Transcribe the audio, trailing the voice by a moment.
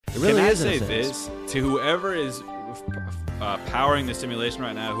really Can I is say in a sense. this to whoever is powering the simulation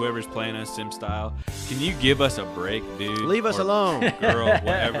right now, whoever's playing us sim style? Can you give us a break, dude? Leave us Or alone. girl,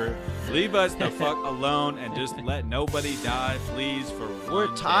 whatever. Leave us the fuck alone and just let nobody die, please. For We're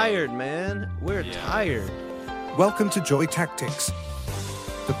one tired, day. man. We're tired. Welcome to Joy Tactics,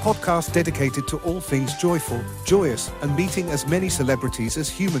 the podcast dedicated to all things joyful, joyous, and meeting as many celebrities as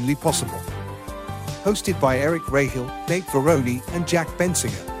humanly possible. Hosted by Eric Rahill, Nate Veroni, and Jack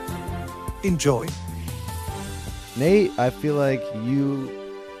Bensinger. Enjoy. Nate, I feel like you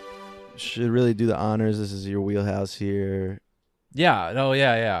should really do the honors. This is your wheelhouse here.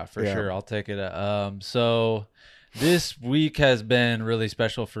 Yeah, for Yeah. sure. I'll take it. So this week has been really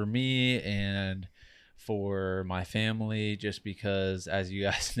special for me and for my family, just because, as you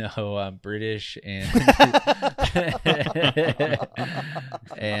guys know, I'm British and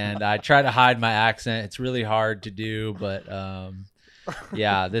and I try to hide my accent. It's really hard to do, but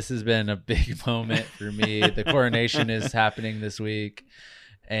yeah, this has been a big moment for me. The coronation is happening this week.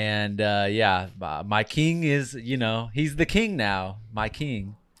 And yeah, my king is, he's the king now. My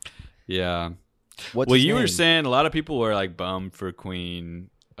king. Yeah. What's Well, his you were name? saying a lot of people were like bummed for Queen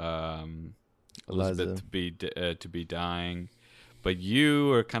Elizabeth Eliza. to be dying, but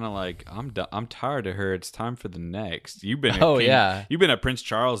you are kind of like, I'm tired of her. It's time for the next. You've been you've been a Prince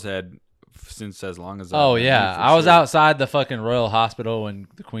Charles head since as long as I've known you, for I was sure. outside the fucking royal hospital when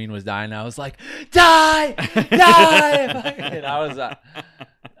the queen was dying. I was like, die. And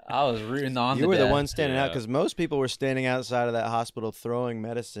I was rooting on You were the death. one standing out Yeah. because most people were standing outside of that hospital throwing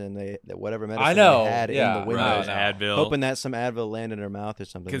medicine, whatever medicine I know, they had yeah, in the window, Right, no. Advil. hoping that some Advil landed in her mouth or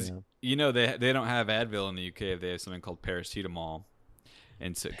something. Because they don't have Advil in the UK. They have something called paracetamol,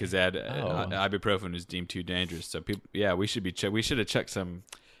 and so because ibuprofen is deemed too dangerous. So people, we should have checked some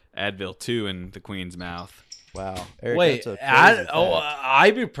Advil too in the Queen's mouth. Wow. Eric, Wait, that's a crazy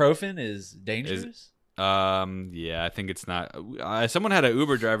fact. ibuprofen is dangerous? Yeah, I think it's not. Someone had an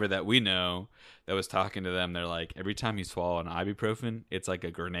Uber driver that we know that was talking to them. They're like, every time you swallow an ibuprofen, it's like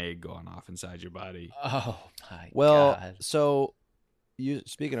a grenade going off inside your body. Oh my Well, god. so you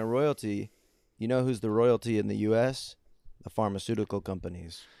speaking of royalty, you know who's the royalty in the U.S.? The pharmaceutical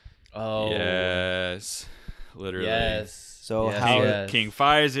companies. Oh. Yes, literally. Yes. So Yes, how- yes. King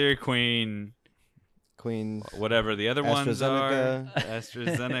Pfizer, Queen, Queen whatever the other ones are,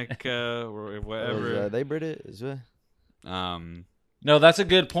 AstraZeneca. AstraZeneca, or whatever. Are they British? Is it? No, that's a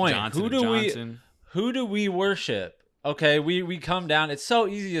good point. Johnson Who and do Johnson. who do we worship? Okay, we come down. It's so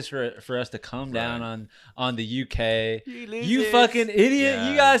easy for us to come down on the UK. You fucking idiot. Yeah.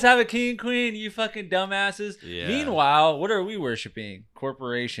 You guys have a king and queen, you fucking dumbasses. Yeah. Meanwhile, what are we worshiping?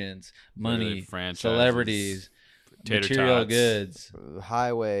 Corporations, money, Literally franchises, celebrities, tater material tots. goods.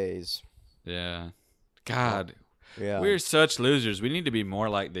 Highways. Yeah. God, Yeah. we're such losers. We need to be more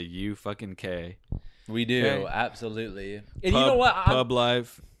like the U fucking K. We do, Okay. absolutely. And Pub, you know what? Pub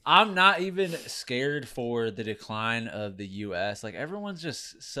life. I'm not even scared for the decline of the U.S. Like, everyone's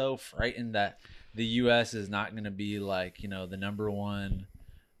just so frightened that the U.S. is not going to be like, the number one,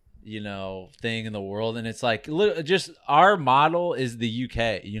 thing in the world. And it's like, just our model is the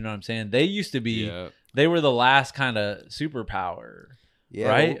U.K. You know what I'm saying? They used to be, Yeah. they were the last kind of superpower. Yeah,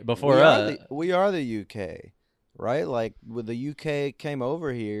 right? well, Before we us. we are the UK, right? Like, when the UK came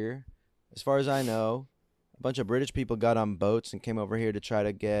over here, as far as I know, a bunch of British people got on boats and came over here to try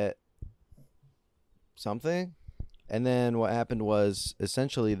to get something. And then what happened was,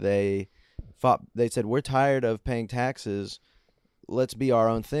 essentially, they said, we're tired of paying taxes. Let's be our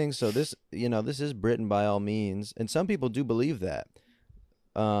own thing. So this is Britain by all means. And some people do believe that.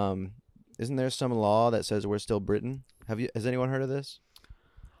 Isn't there some law that says we're still Britain? Has anyone heard of this?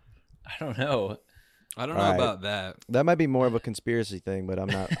 I don't know. I don't know All right. about that. That might be more of a conspiracy thing, but I'm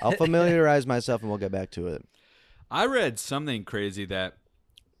not. I'll familiarize myself and we'll get back to it. I read something crazy that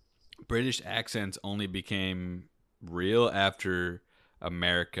British accents only became real after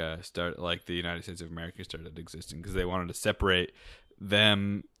America started, like the United States of America started existing, because they wanted to separate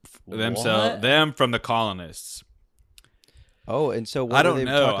them from the colonists. Oh, and so what I don't were they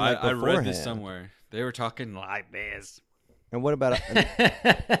know. talking like I read this beforehand? somewhere. They were talking like this. And what about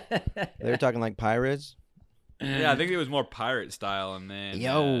they were talking like pirates? Yeah, I think it was more pirate style, and then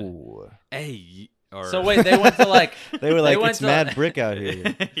hey, or So wait, they went to like They were like, went it's to- mad brick out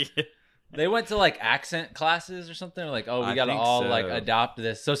here. they went to like accent classes or something. Like, we I got to think all so. like adopt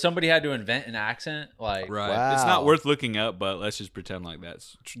this. So somebody had to invent an accent. Like, right. Wow. It's not worth looking up, but let's just pretend like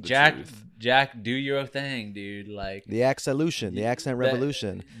that's the truth. Jack, do your thing, dude. Like, The accent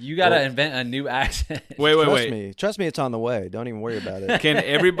revolution. you got to Well- invent a new accent. Wait. Trust me, it's on the way. Don't even worry about it. Can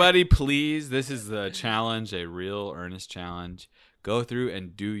everybody please? This is the challenge, a real earnest challenge. go through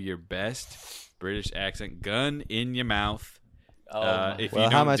and do your best British accent, gun in your mouth. If Well, you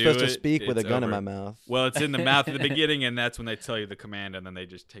how am I don't supposed do to it, speak with a it's gun in over. my mouth? Well, it's in the mouth at the beginning, and that's when they tell you the command, and then they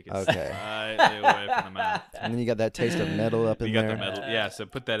just take it Okay. slightly away from the mouth. And then you got that taste of metal up in You got there. the metal. Yeah, so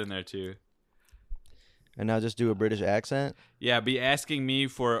put that in there too. And now just do a British accent. Yeah, be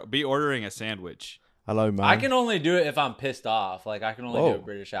ordering a sandwich. Hello, man. I can only do it if I'm pissed off. Like I can only do Whoa. a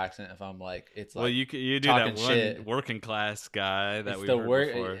British accent if I'm like it's like Well, you do talking that one shit. working class guy that it's we the heard work.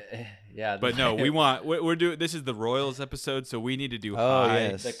 before. Yeah, But no, we're doing. This is the Royals episode, so we need to do Oh, high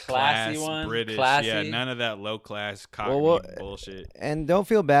yes. the classy class one, British. classy. Yeah, none of that low class cockney well, bullshit. And don't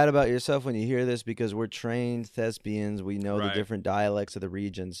feel bad about yourself when you hear this because we're trained thespians. We know the Right. different dialects of the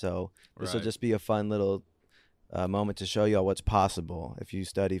region. So this will Right. just be a fun little moment to show y'all what's possible if you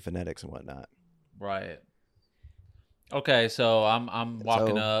study phonetics and whatnot. Right. Okay, so I'm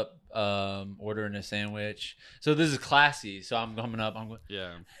walking So- up, ordering a sandwich. So this is classy. So I'm coming up. I'm going.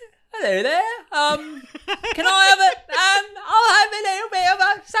 Yeah. Hello there. Can I have I'll have a little bit of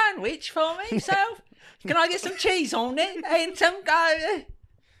a sandwich for myself. Can I get some cheese on it and some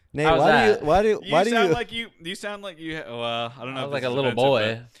Nate, How's that? why do You you sound like you. Well, I don't know. I if was like this a is little offensive,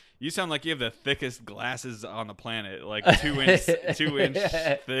 boy. but You sound like you have the thickest glasses on the planet, like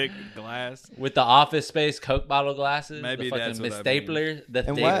 2-inch thick glass. with the Office Space Coke bottle glasses. Maybe the that's fucking what I stapler. The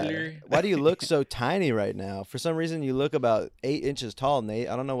and stapler. why do you look so tiny right now? For some reason, you look about 8 inches tall, Nate.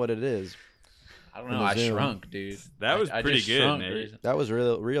 I don't know what it is. I don't in know. the I Zoom. shrunk, dude. That was I pretty just good, shrunk Nate. recently. That was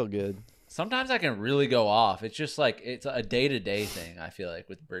real good. Sometimes I can really go off. It's just like it's a day-to-day thing. I feel like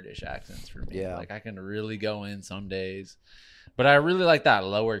with British accents for me. Yeah. Like I can really go in some days, but I really like that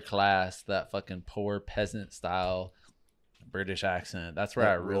lower class, that fucking poor peasant style British accent. That's where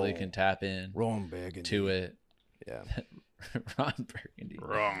That I really roll. can tap in Wrong bag to it. Yeah. Ron Burgundy.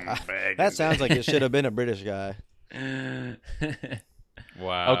 Wrong bag. That sounds like it should have been a British guy.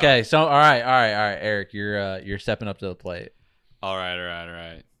 Wow. Okay, so all right, Eric, you're stepping up to the plate. All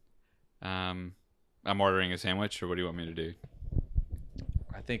right. I'm ordering a sandwich, or what do you want me to do?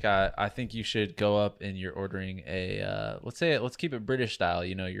 I think you should go up and you're ordering a let's keep it British style.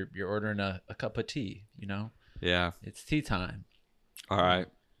 You know, you're ordering a cup of tea. You know, Yeah. it's tea time. All right.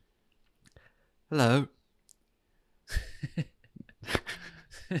 Hello.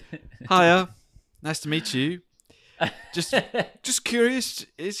 Hiya. Nice to meet you. Just curious,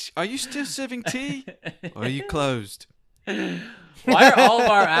 are you still serving tea? Or are you closed? Why are all of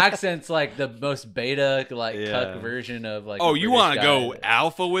our accents like the most beta Yeah. cuck version of like? Oh, a you British want to guy? go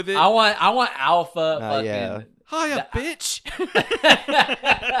alpha with it? I want alpha. Fucking. yeah. Hiya, bitch.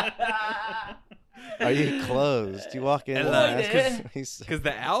 Are you closed? You walk in and Hello. ask Hey him- he's- Because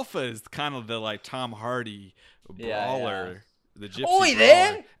the alpha is kind of the like Tom Hardy Yeah, brawler. The gypsy Oi brawler.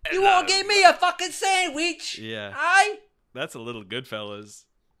 there! You Hello. want to give me a fucking sandwich? Yeah. Aye. That's a little Goodfellas.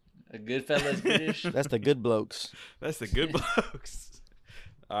 A Goodfellas British. That's the good blokes. That's the good blokes.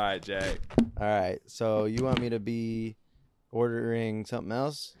 All right, Jack. All right. So you want me to be ordering something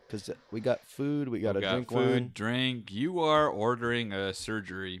else? Because we got food. We got We to got drink food, one. drink. You are ordering a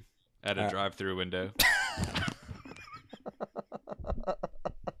surgery at a All right. drive-through window.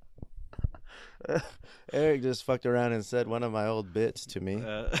 Eric just fucked around and said one of my old bits to me.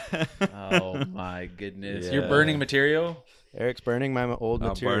 Oh my goodness! Yeah. You're burning material. Eric's burning my old I'm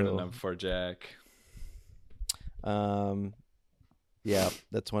material. burning them for Jack. Yeah,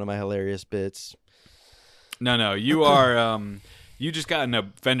 that's one of my hilarious bits. No, you are. You just got in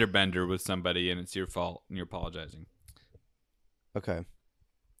a fender bender with somebody, and it's your fault, and you're apologizing. Okay.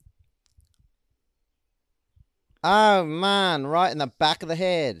 Oh man, right in the back of the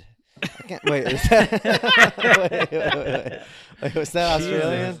head. I can't wait. Is that, wait, was that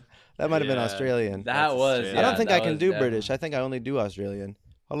Australian? Jesus. That might have been Yeah. Australian. That was. Australian. I don't yeah, think that I can was do definitely- British. I think I only do Australian.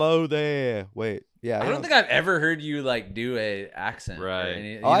 Hello there. Wait. Yeah. I don't think I've ever heard you like do a accent. or Right.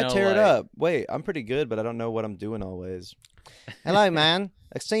 any- you Oh, I know, tear it like- up. Wait, I'm pretty good, but I don't know what I'm doing always. Hello, man.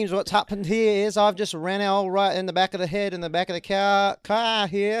 It seems what's happened here is I've just ran all right in the back of the head in the back of the car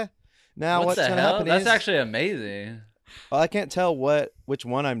here. Now What what's the going to hell? happen That's is actually amazing. well, I can't tell which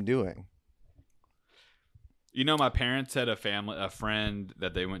one I'm doing. You know, my parents had a friend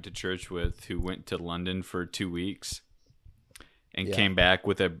that they went to church with who went to London for 2 weeks and Yeah. came back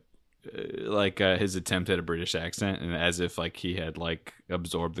with his attempt at a British accent, and as if like he had like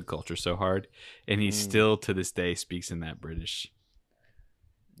absorbed the culture so hard, and he still to this day speaks in that British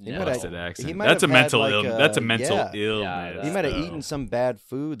He Yeah. might have- busted accent. he might That's a have had, mental like, illness. That's a yeah. mental Yeah, illness. He might have though. eaten some bad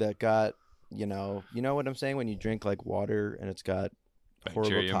food that got, you know what I'm saying when you drink like water and it's got horrible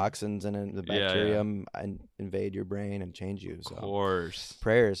Bacterium. toxins in it, the Yeah, yeah. bacterium and invade your brain and change you. Of So course.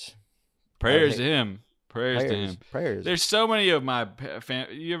 prayers. Prayers I to him. Prayers to him. Prayers. There's so many of my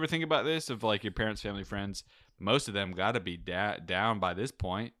you ever think about this, of like your parents, family, friends? Most of them got to be down by this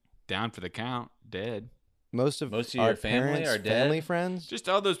point, down for the count, dead. Most of your our family parents, are dead? family friends. Just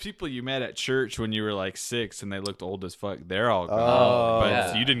all those people you met at church when you were like 6 and they looked old as fuck. They're all gone. Oh, but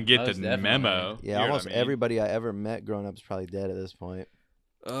yeah. you didn't get Most the definitely. memo. Yeah, You know almost what I mean? everybody I ever met growing up is probably dead at this point.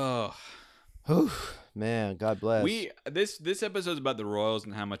 Oh, Whew, man, God bless. this episode's about the royals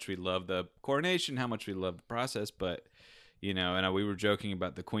and how much we love the coronation, how much we love the process. But you know, and we were joking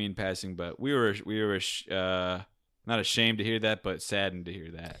about the Queen passing, but we were not ashamed to hear that, but saddened to hear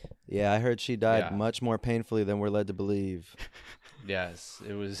that. Yeah, I heard she died Yeah. much more painfully than we're led to believe. Yes,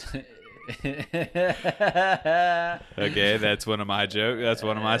 it was. Okay, that's one of my jokes. That's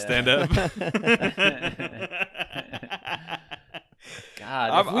one of my stand-up.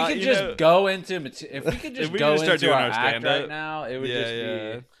 God, if we could just go into if we could just go start into doing our our act stand-up, right now, it would just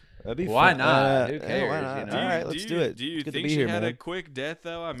be. That'd be Why fun. not? Who yeah, cares, why not? you know? All right, let's do it. Do you It's good to think be she here, had man. a quick death,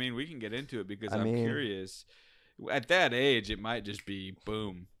 though? I mean, we can get into it because I I'm mean- curious. At that age, it might just be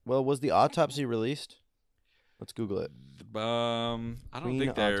boom. Well, was the autopsy released? Let's Google it. I don't Queen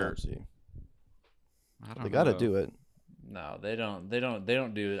think they're. autopsy. I don't They got to know. do it. No, they don't. They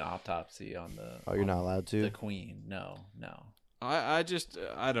don't do an autopsy on the. Oh, you're on not allowed to? The Queen. No. I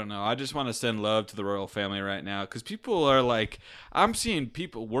don't know. I just want to send love to the royal family right now because people are like, I'm seeing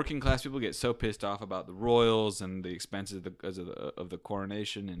people, working class people, get so pissed off about the royals and the expenses of the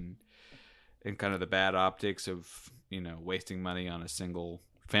coronation and kind of the bad optics of, you know, wasting money on a single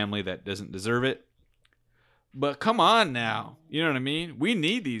family that doesn't deserve it. But come on now, you know what I mean? We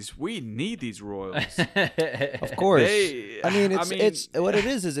need these royals. Of course. They- I mean, I it's what it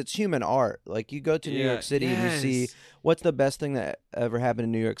is it's human art. Like you go to New Yeah, York City and you see yes. what's the best thing that ever happened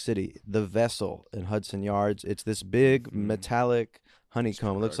in New York City? The Vessel in Hudson Yards. It's this big metallic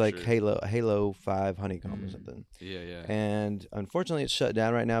honeycomb. It looks like Structure. Halo 5 honeycomb or something. Yeah. And unfortunately, it's shut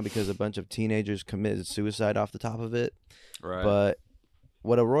down right now because a bunch of teenagers committed suicide off the top of it. Right. But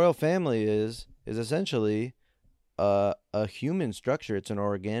what a royal family is essentially a human structure. It's an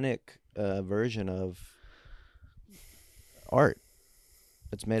organic version of art.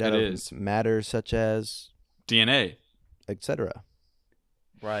 It's made out of matter such as DNA. etc.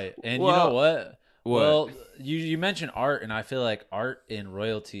 Right. And Well- you know what? What? Well, you mentioned art, and I feel like art and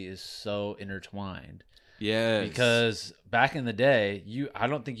royalty is so intertwined. Yes. Because back in the day, I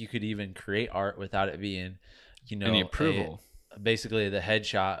don't think you could even create art without it being, you know, Any approval. basically the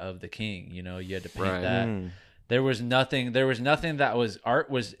headshot of the king. You know, you had to paint Right. that. There was nothing that was art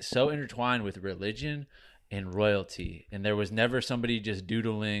was so intertwined with religion and royalty, and there was never somebody just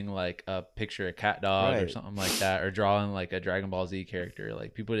doodling like a picture of cat dog or Right. something like that, or drawing like a Dragon Ball Z character.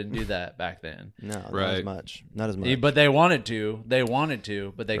 Like people didn't do that back then. No, not Right. as much. Not as much. But they wanted to, but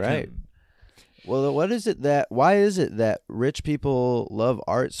they Right. couldn't. Well, why is it that rich people love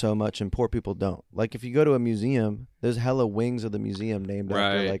art so much and poor people don't? Like if you go to a museum, there's hella wings of the museum named after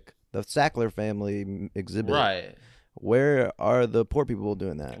Right. like the Sackler family exhibit. Right. Where are the poor people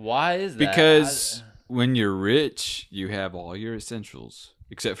doing that? Why is that? Because when you're rich, you have all your essentials,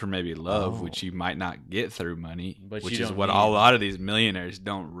 except for maybe love, Oh. which you might not get through money, But which you is don't what need. a lot of these millionaires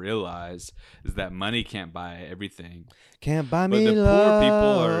don't realize, is that money can't buy everything. Can't buy But me the love. poor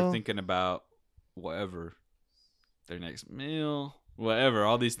people are thinking about whatever, their next meal, whatever,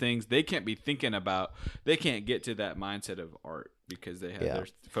 all these things. They can't be thinking about, they can't get to that mindset of art because they have their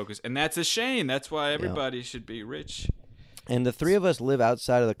focus. And that's a shame. That's why everybody should be rich. And the three of us live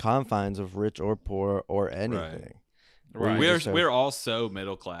outside of the confines of rich or poor or anything. Right. We're all so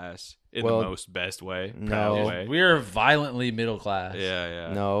middle class in Well, the most best way, no. proud way. we're violently middle class.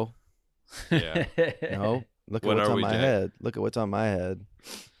 Yeah. No, Yeah. no. Look at What what's are on we, my Jack? head. Look at what's on my head.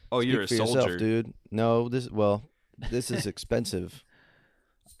 Oh, you're a Speak for soldier, yourself, dude. No, this is expensive.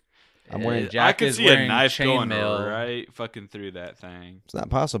 I'm wearing. Jack I could is see a wearing knife going chainmail. right fucking through that thing. It's not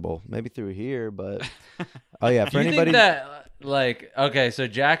possible. Maybe through here, but oh yeah. For Do you anybody, think that, like, okay, so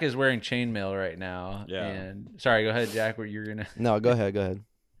Jack is wearing chainmail right now. Yeah. And sorry, go ahead, Jack. Where you're gonna? no, go ahead.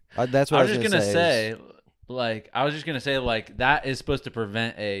 That's what I was just gonna say. say, like, that is supposed to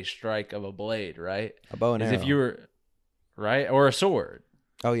prevent a strike of a blade, right? A bow and As arrow. if you were, right, or a sword,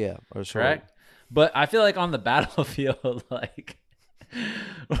 Oh yeah, or sword. correct? But I feel like on the battlefield, like,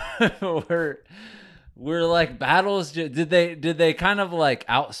 we're like battles. Did they kind of like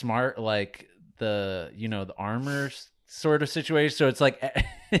outsmart like the armor sort of situation? So it's like I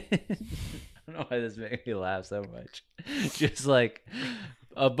don't know why this makes me laugh so much. Just like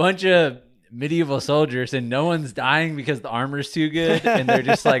a bunch of medieval soldiers, and no one's dying because the armor's too good, and they're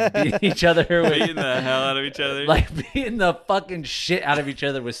just like beating each other Beating with the hell out of each other. like beating the fucking shit out of each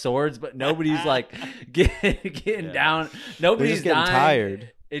other with swords, but nobody's like getting down. Nobody's getting dying.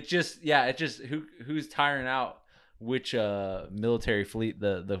 tired. It just who's tiring out which military fleet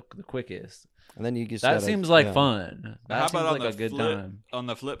the quickest. And then you just That gotta- seems like yeah. fun. That How seems about like a good time. on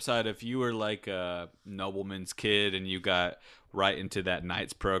the flip side, if you were like a nobleman's kid and you got right into that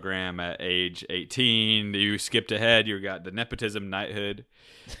knight's program at age 18, you skipped ahead, you got the nepotism knighthood.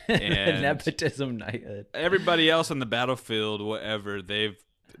 And Nepotism knighthood. everybody else on the battlefield, whatever, they've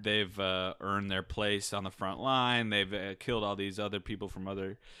earned their place on the front line. They've killed all these other people from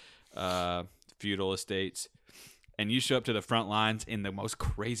other feudal estates. And you show up to the front lines in the most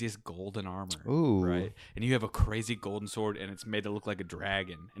craziest golden armor. Ooh. Right? And you have a crazy golden sword, and it's made to look like a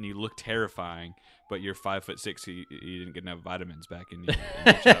dragon. And you look terrifying, but you're 5'6", so you didn't get enough vitamins back in your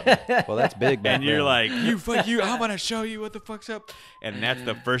childhood. Well, that's big. back And you're then. like, you, I want to show you what the fuck's up. And that's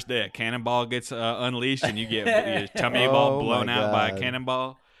the first day a cannonball gets unleashed, and you get your tummy ball Oh, blown my out by a God.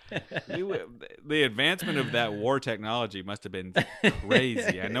 cannonball. The advancement of that war technology must have been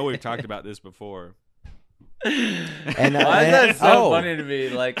crazy. I know we've talked about this before. And, Why is and- that so oh, funny to me?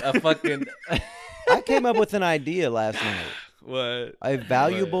 Like a fucking. I came up with an idea last night. What? A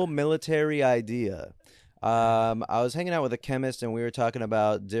valuable military idea. I was hanging out with a chemist, and we were talking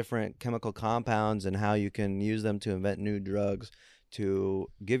about different chemical compounds and how you can use them to invent new drugs to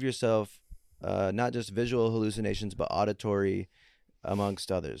give yourself not just visual hallucinations, but auditory,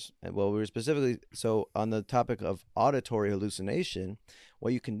 amongst others. And well, we were specifically so on the topic of auditory hallucination.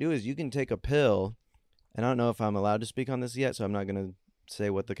 What you can do is you can take a pill, and I don't know if I'm allowed to speak on this yet, so I'm not going to say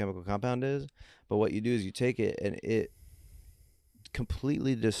what the chemical compound is. But what you do is you take it, and it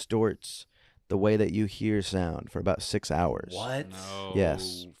completely distorts the way that you hear sound for about 6 hours. What? No.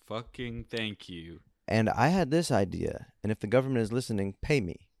 Yes. Fucking thank you. And I had this idea, and if the government is listening, pay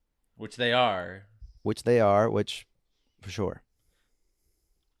me, Which they are. which they are, which for sure.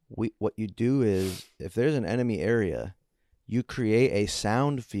 What you do is, if there's an enemy area, you create a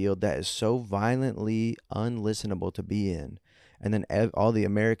sound field that is so violently unlistenable to be in. And then all the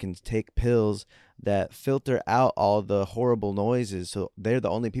Americans take pills that filter out all the horrible noises, so they're the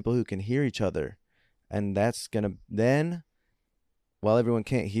only people who can hear each other. And that's going to then, while everyone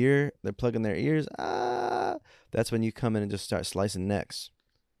can't hear, they're plugging their ears. That's when you come in and just start slicing necks.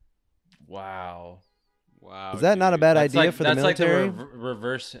 Wow. Wow. Is that not a dude. bad That's idea like, for the that's military? like the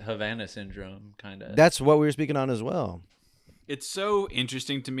reverse Havana syndrome, kind of. That's what we were speaking on as well. It's so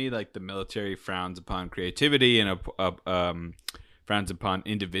interesting to me. Like the military frowns upon creativity and frowns upon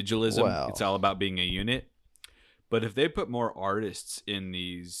individualism. Wow. It's all about being a unit. But if they put more artists in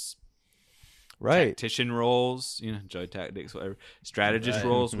these Right. tactician roles, joy tactics, whatever, strategist Right.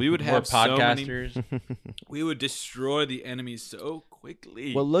 roles, we would More have so many. podcasters. We would destroy the enemy so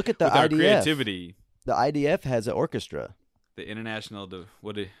quickly. Well, look at the with our IDF. creativity. The IDF has an orchestra. The international,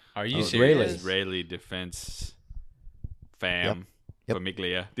 Are you Israeli. serious? Israeli Defense Fam Yep.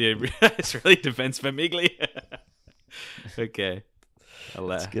 Famiglia. The Israeli Defense Famiglia. Okay.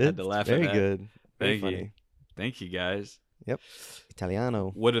 That's Had good. to laugh Very at that. good. Very Thank you. funny. Thank you, guys.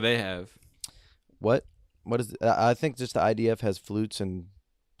 Italiano. What do they have? What? What is? I think just the IDF has flutes and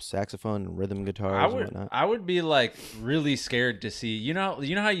saxophone and rhythm guitars and whatnot. I would be like really scared to see. You know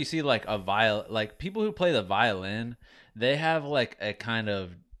how you see like like people who play the violin, they have like a kind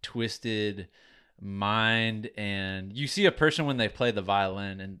of twisted mind, and you see a person when they play the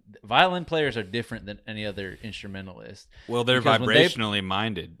violin, and violin players are different than any other instrumentalist. Well, they're Because when they- vibrationally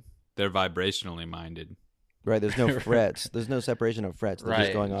minded. They're vibrationally minded. Right. There's no frets. There's no separation of frets. They're just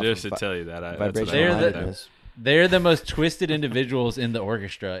Right. going off Just of to tell you that. That's what I vibrational They're wanted the- to know. mindedness. They're the most twisted individuals in the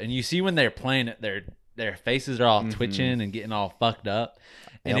orchestra, and you see when they're playing it, their faces are all twitching and getting all fucked up.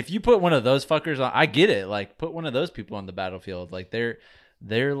 And Yep. if you put one of those fuckers on, I get it. Like put one of those people on the battlefield. Like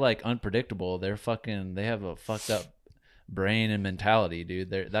they're like unpredictable. They have a fucked up brain and mentality, dude.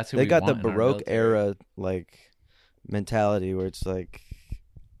 That's who They we got the want in our Baroque military. era like mentality where it's like,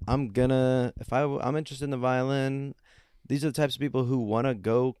 I'm interested in the violin. These are the types of people who want to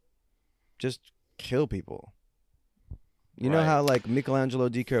go just kill people. You know Right. how like Michelangelo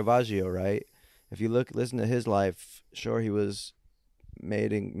di Caravaggio, right? If you listen to his life, sure, he was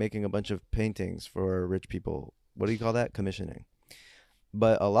making a bunch of paintings for rich people. What do you call that? Commissioning.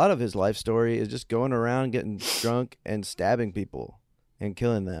 But a lot of his life story is just going around getting drunk and stabbing people and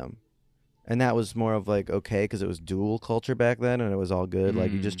killing them. And that was more of like, okay, because it was duel culture back then and it was all good.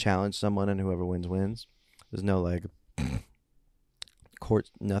 Like you just challenge someone and whoever wins, wins. There's no like court,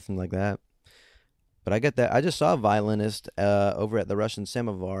 nothing like that. But I get that. I just saw a violinist over at the Russian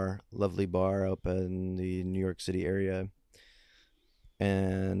Samovar, lovely bar up in the New York City area.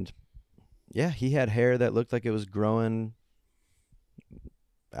 And yeah, he had hair that looked like it was growing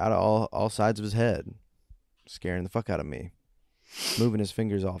out of all sides of his head, scaring the fuck out of me. Moving his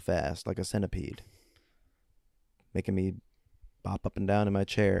fingers all fast like a centipede, making me bop up and down in my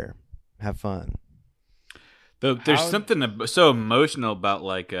chair, have fun. There's something so emotional about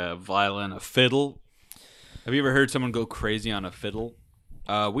like a violin, a fiddle. Have you ever heard someone go crazy on a fiddle?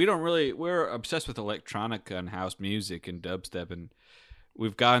 We're obsessed with electronic and house music and dubstep, and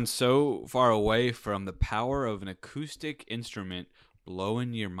we've gotten so far away from the power of an acoustic instrument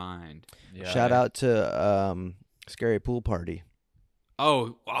blowing your mind. Yeah. Shout out to Scary Pool Party.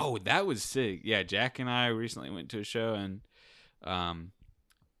 Oh, that was sick. Yeah, Jack and I recently went to a show, and a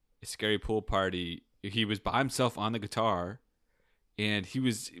Scary Pool Party, he was by himself on the guitar, and he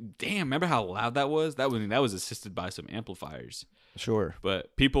was, remember how loud that was? That was assisted by some amplifiers. Sure.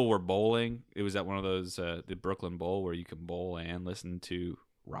 But people were bowling. It was at one of those, the Brooklyn Bowl, where you can bowl and listen to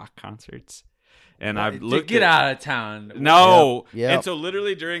rock concerts. And I looked get out of town. No. Yep. And so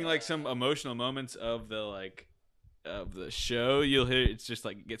literally during like some emotional moments of the show, you'll hear it's just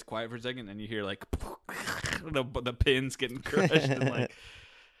like it gets quiet for a second, and you hear like the pins getting crushed. And like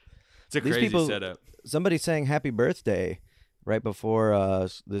it's a crazy setup. Somebody sang "Happy Birthday" right before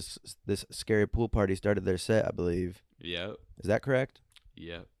this Scary Pool Party started their set, I believe. Yep. Is that correct?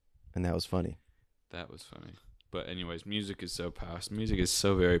 Yep. And that was funny. That was funny. But anyways, music is so powerful. Music is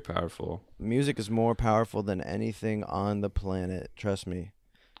so very powerful. Music is more powerful than anything on the planet. Trust me.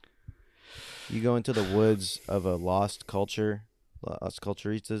 You go into the woods of a lost culturistas,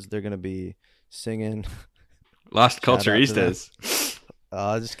 they're going to be singing. Lost Shout out to culturistas.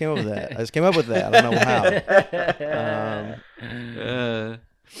 I just came up with that. I don't know how.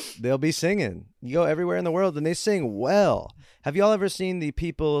 They'll be singing. You go everywhere in the world, and they sing well. Have you all ever seen the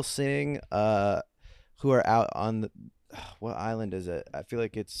people sing who are out on what island is it? I feel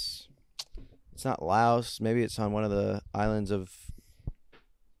like it's not Laos. Maybe it's on one of the islands of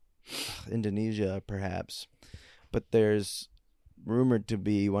Indonesia, perhaps. But there's rumored to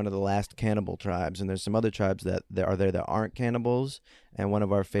be one of the last cannibal tribes, and there's some other tribes that are there that aren't cannibals. And one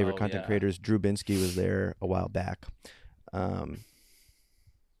of our favorite content creators, Drew Binsky, was there a while back.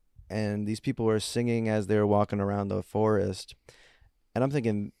 And these people were singing as they were walking around the forest. And I'm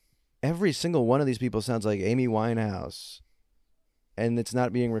thinking, every single one of these people sounds like Amy Winehouse. And it's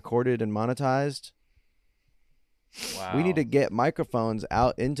not being recorded and monetized. Wow. We need to get microphones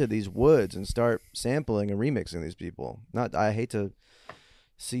out into these woods and start sampling and remixing these people. I hate to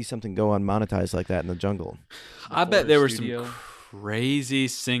see something go unmonetized like that in the jungle. I bet there were some crazy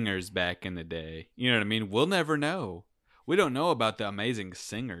singers back in the day. You know what I mean? We'll never know. We don't know about the amazing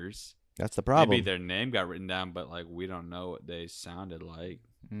singers. That's the problem. Maybe their name got written down, but like we don't know what they sounded like.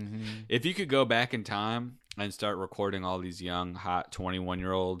 Mm-hmm. If you could go back in time and start recording all these young, hot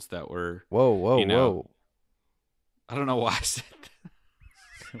 21-year-olds that were, whoa. I don't know why I said that.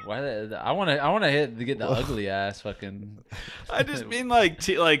 Why? I want to get the ugly ass fucking. I just mean like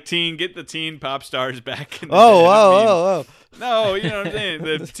get the teen pop stars back in the Oh. No, you know what I'm saying?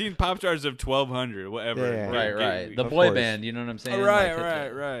 The teen pop stars of 1200, whatever. Yeah. Right. The Of boy course. band, you know what I'm saying?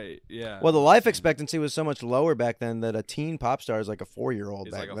 Right. Yeah. Well, the life expectancy was so much lower back then that a teen pop star is like a 4-year-old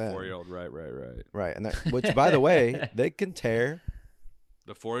it's back like a then. 4-year-old. Right. Right, and which, by the way, they can tear.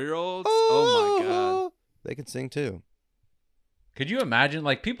 The 4-year-olds? Oh my god. They can sing too. Could you imagine,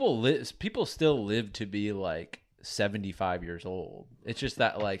 like, people still live to be like 75 years old? It's just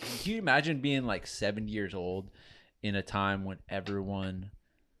that, like, can you imagine being like 70 years old in a time when everyone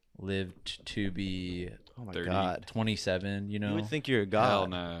lived to be Oh my 30. god. 27, you know? You would think you're a Hell god.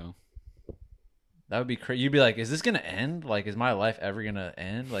 no. That would be crazy. You'd be like, is this going to end? Like, is my life ever going to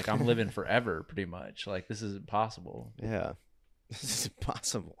end? Like, I'm living forever, pretty much. Like, this is impossible. Yeah. This is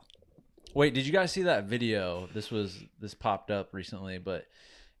impossible. Wait, did you guys see that video? This popped up recently, but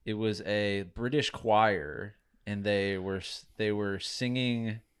it was a British choir, and they were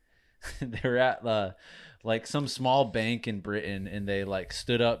singing. They were at like some small bank in Britain, and they like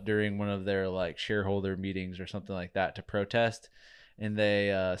stood up during one of their like shareholder meetings or something like that to protest, and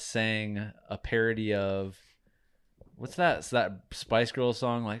they sang a parody of what's that? It's that Spice Girls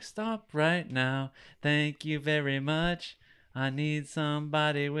song, like "Stop right now, thank you very much, I need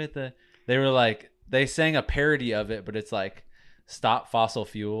somebody with a." They sang a parody of it, but it's like "Stop Fossil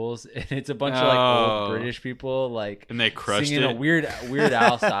Fuels," and it's a bunch of like old British people like, and they crushed singing it. a Weird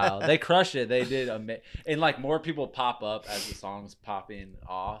Al style. They crushed it. They did, and like more people pop up as the song's popping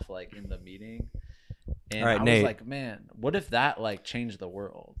off, like in the meeting, And All right, I was Nate. like, man, what if that like changed the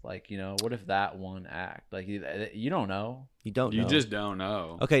world? Like, what if that one act? Like, you don't know. You don't You know. just don't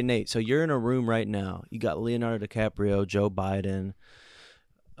know. Okay, Nate. So you're in a room right now. You got Leonardo DiCaprio, Joe Biden.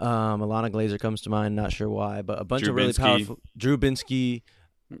 Alana Glazer comes to mind. Not sure why, but a bunch Drew of really Binsky. powerful. Drew Binsky,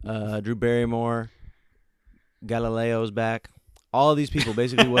 Drew Barrymore, Galileo's back. All of these people,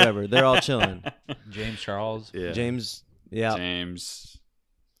 basically, whatever. They're all chilling. James Charles. Yeah. James, yeah. James.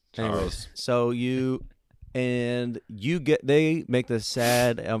 Anyways, Charles. so they make the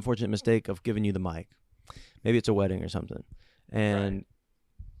sad, unfortunate mistake of giving you the mic. Maybe it's a wedding or something, and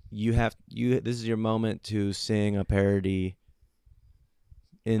this is your moment to sing a parody.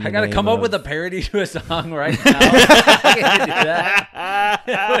 I gotta come up with a parody to a song right now. I can't do that.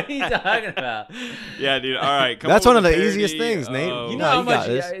 What are you talking about? Yeah, dude. All right. That's up one of with the a easiest parody things, Nate. of- You No, know how you got much?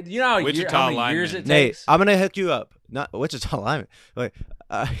 this. You know how, Wichita how many lineman. years it Nate, takes? I'm gonna hook you up. Not Wichita lineman. Wait,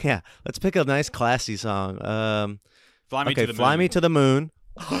 yeah. Let's pick a nice, classy song. Fly Me Okay, to the Fly Moon. Me to the Moon.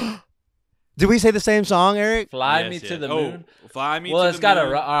 Did we say the same song, Eric? Fly Yes, me yes. to the Oh, moon. Fly Me Well, to it's the got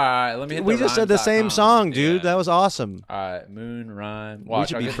Moon. a. All right, let me hit We the just said the same rhymes.com. song, dude. Yeah. That was awesome. All right, moon rhyme. Watch,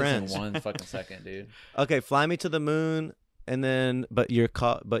 should I'll be get friends. this in one fucking second, dude. Okay, Fly Me to the Moon, and then but your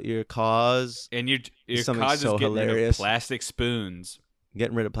cause And your Something cause so is getting rid of hilarious. plastic spoons.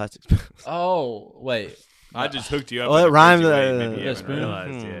 getting rid of plastic spoons. Oh wait, I just hooked you up. Well, in it a rhymed, crazy way. Maybe the you haven't spoon?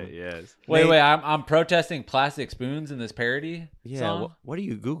 realized yet. Yes. wait. Nate- I'm protesting plastic spoons in this parody Yeah, song. what are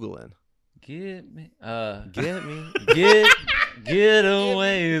you googling? Get me, Get me. get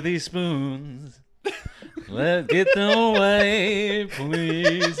away these spoons. Let's get them away,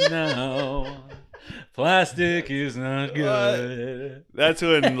 please now. Plastic is not good. That's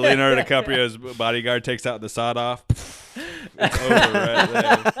when Leonardo DiCaprio's bodyguard takes out the sawed off. It's over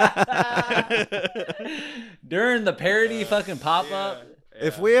right there. During the parody fucking pop up.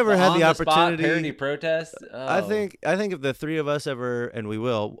 If we ever had the opportunity, parody protest. I think if the three of us ever, and we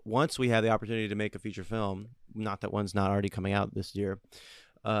will, once we have the opportunity to make a feature film, not that one's not already coming out this year.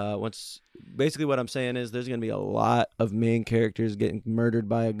 Once, basically, what I'm saying is there's going to be a lot of main characters getting murdered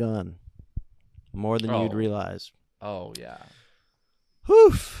by a gun, more than you'd Oh. realize. Oh yeah.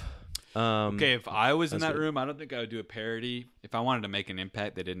 Whew. Okay, if I was in that's that good. room, I don't think I would do a parody. If I wanted to make an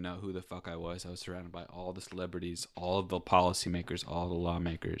impact, they didn't know who the fuck I was. I was surrounded by all the celebrities, all of the policymakers, all the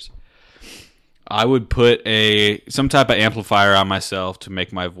lawmakers. I would put some type of amplifier on myself to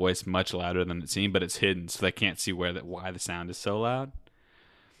make my voice much louder than it seemed, but it's hidden, so they can't see why the sound is so loud.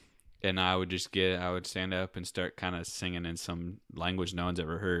 And I would stand up and start kind of singing in some language no one's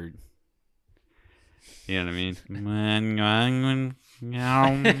ever heard. You know what I mean? Oh,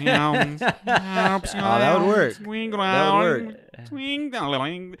 that would work. That would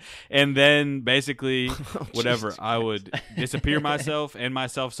work. And then basically, Oh, whatever, Jesus I would disappear myself and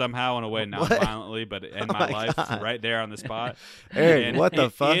myself somehow in a way, not What? violently, but end Oh my my life God. right there on the spot. Eric, And what the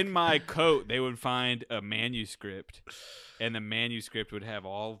fuck? In my coat, they would find a manuscript, and the manuscript would have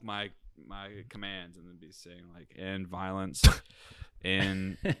all of my commands, and it'd be saying like end violence,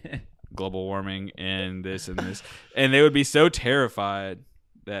 and global warming, and this and this, and they would be so terrified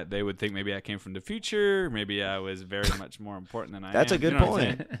that they would think maybe I came from the future, maybe I was very much more important than I am. That's a good You know what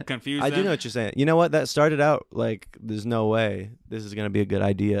I'm point. saying? Confuse I do them. know what you're saying. You know what? That started out like there's no way this is going to be a good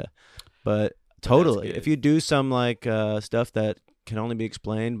idea. But totally. good. If you do some like stuff that can only be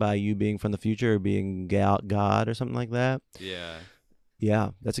explained by you being from the future or being God or something like that. Yeah.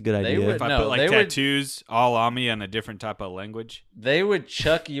 Yeah, that's a good They idea. would- If I No, put like they would- tattoos all on me on a different type of language. They would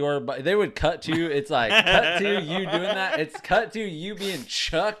chuck they would cut to, it's like, cut to you doing that. It's cut to you being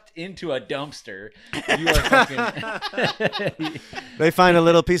chucked into a dumpster. You are fucking. They find a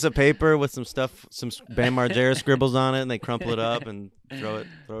little piece of paper with some stuff, some Bam Margera scribbles on it, and they crumple it up and throw it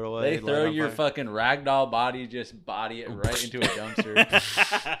away. They light throw on your fire. fucking ragdoll body, just body it right into a dumpster.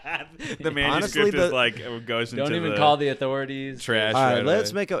 The manuscript Honestly, is like goes into Don't even the call the authorities. trash. All right, right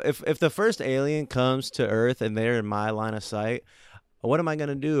let's away. make a. If the first alien comes to Earth and they're in my line of sight, what am I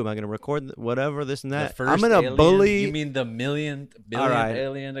gonna do? Am I gonna record whatever this and The that? first I'm gonna alien? bully. You mean the billionth All right,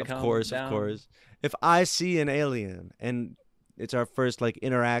 alien to of come course, down? of course. If I see an alien and it's our first like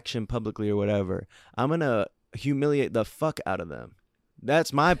interaction publicly or whatever, I'm gonna humiliate the fuck out of them.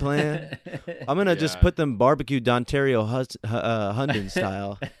 That's my plan. I'm gonna just Yeah. put them barbecue Dontario Hunden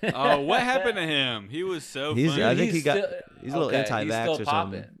style. Oh, what happened to him? He was so He's- funny. I think He's he got- still- he's a little anti-vax he's still or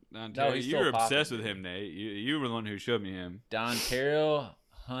something. popping. Don No, Terry, he's you still were obsessed popping, with him, Nate. You were the one who showed me him. Dontario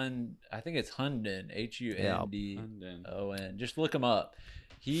I think it's Hunden, Hundon. Just look him up.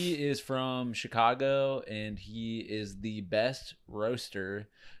 He is from Chicago, and he is the best roaster.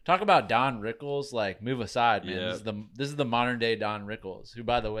 Talk about Don Rickles. Like, move aside, man. Yep. This is the modern day Don Rickles, who,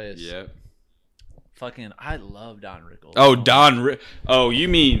 by the way, is Yep. fucking, I love Don Rickles. Oh, you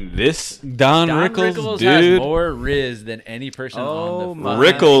mean this Don Rickles, has dude? more Riz than any person on the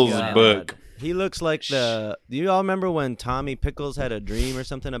Rickles fucking book. He looks like the. Do you all remember when Tommy Pickles had a dream or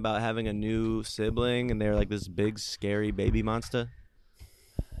something about having a new sibling, and they're like this big, scary baby monster?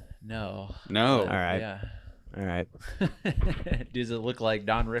 No. No. All right. Yeah. All right. Does it look like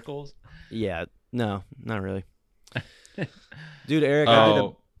Don Rickles? Yeah. No, not really. Dude, Eric,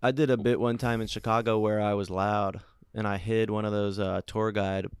 I did a bit one time in Chicago where I was loud, and I hid one of those tour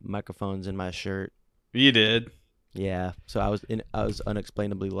guide microphones in my shirt. You did. Yeah, so I was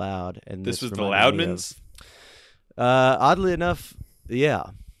unexplainably loud, and This was the reminded me Loudmans? oddly enough, yeah.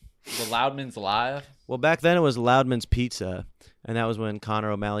 The Loudmans Live? Well, back then it was Loudman's Pizza, and that was when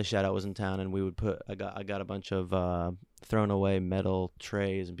Connor O'Malley Shoutout was in town, and we would I got a bunch of thrown away metal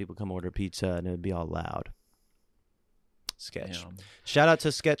trays, and people come order pizza, and it would be all loud. Sketch. Damn. Shout out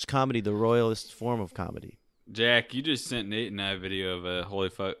to sketch comedy, the royalist form of comedy. Jack, you just sent Nate and I a video of a Holy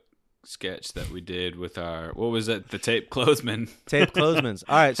Fuck sketch that we did with our, what was it, the tape clothesman. Tape clothesmans.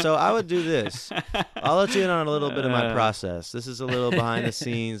 All right, so I would do this. I'll let you in on a little bit of my process. This is a little behind the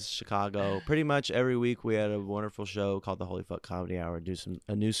scenes Chicago. Pretty much every week we had a wonderful show called the Holy Fuck Comedy Hour. Do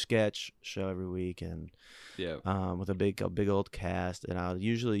a new sketch show every week, and Yeah. with a big old cast. And I'll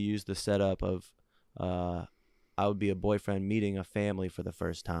usually use the setup of I would be a boyfriend meeting a family for the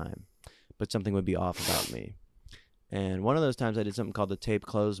first time, but something would be off about me. And one of those times I did something called the tape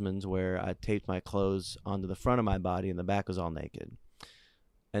clothesmans, where I taped my clothes onto the front of my body and the back was all naked.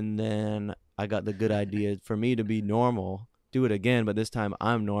 And then I got the good idea for me to be normal, do it again, but this time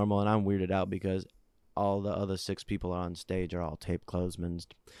I'm normal and I'm weirded out because all the other 6 people on stage are all tape clothesmans.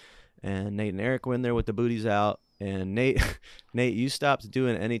 And Nate and Eric were in there with the booties out. And Nate, you stopped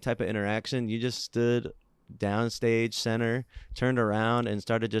doing any type of interaction. You just stood downstage center, turned around, and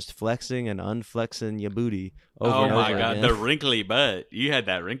started just flexing and unflexing your booty over and over my God, again. the wrinkly butt. You had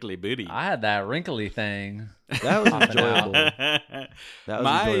that wrinkly booty. I had that wrinkly thing. That was Popping enjoyable. out. That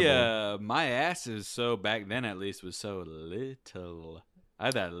was enjoyable. My ass is so, back then at least, was so little. I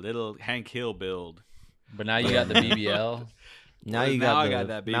had that little Hank Hill build. But now you got the BBL. Now Well, you now got I the got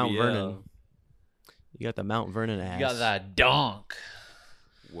that Mount BBL. Vernon. You got the Mount Vernon ass. You got that donk.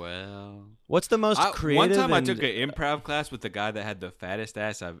 Well, What's the most creative? one time I and- took an improv class with the guy that had the fattest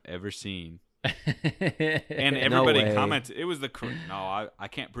ass I've ever seen. And everybody way. commented. It was no, I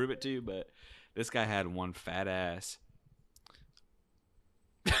can't prove it to you, but this guy had one fat ass.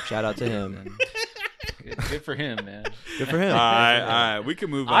 Shout out to him. Good for him, man. Good for him. All right, we can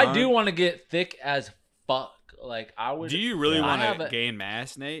move on. I do want to get thick as fuck. Like I would. Do you really I want have to a- gain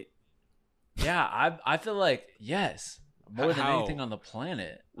mass, Nate? Yeah, I feel like yes, more than How? anything on the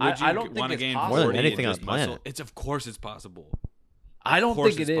planet. Would you I don't think wanna it's gain possible. More than 40 anything and on just the planet. muscle? It's of course it's possible. I don't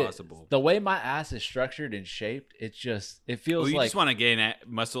course think it it's is. possible. The way my ass is structured and shaped, it feels Well, you like just want to gain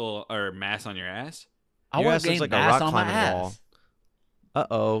muscle or mass on your ass? I Your want ass to looks gain like a mass rock on my climbing wall. ass.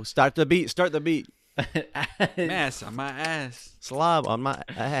 Uh-oh. Start the beat. Start the beat. Mass on my ass. Slob on my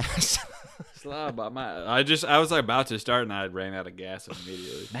ass. Slob on my. I was like about to start and I ran out of gas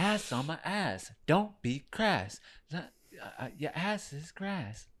immediately. Mass on my ass. Don't be crass. Your ass is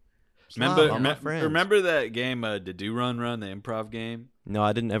grass. Slob on my friends. Remember that game, the Do Run, the improv game? No,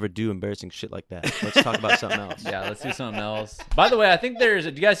 I didn't ever do embarrassing shit like that. Let's talk about something else. Yeah, let's do something else. By the way, I think do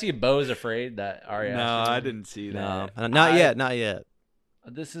you guys see Bo's Afraid that Ari No, asked you? I didn't see No, that. not yet. Not yet.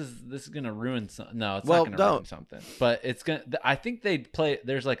 This is gonna ruin some. No, it's Well, not gonna ruin don't. something. But it's gonna. I think they play.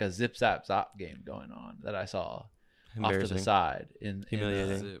 There's like a zip zap zop game going on that I saw off to Embarrassing. the side. In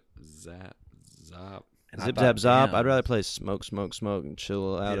Humiliating. Zip, zap, zop. and I Zip thought, zap zop. damn. I'd rather play smoke, and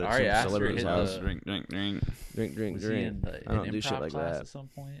chill out Dude, at Ari some asked her celebrity's hit house. the- Drink, drink, drink. Drink, Was he drink. in the I don't an do shit improv like class that. at some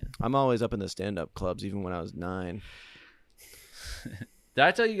point? I'm always up in the stand-up clubs, even when I was 9. Did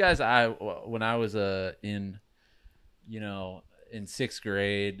I tell you guys when I was in 6th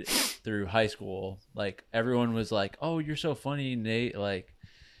grade through high school, like everyone was like, "Oh, you're so funny, Nate. Like,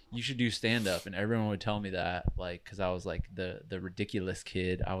 you should do stand up." And everyone would tell me that, like, because I was like the ridiculous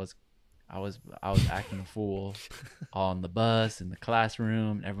kid. I was acting a fool on the bus in the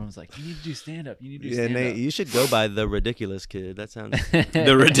classroom. And everyone was like, "You need to do stand up. You need to do Yeah, stand Nate, up." you should go by the ridiculous kid. That sounds.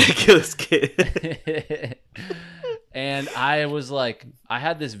 The ridiculous kid. And I was like, I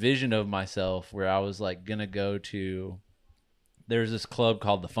had this vision of myself where I was like gonna go to. There's this club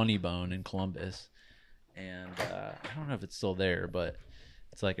called the Funny Bone in Columbus, and I don't know if it's still there, but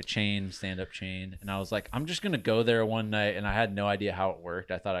it's like a stand-up chain. And I was like, I'm just gonna go there one night, and I had no idea how it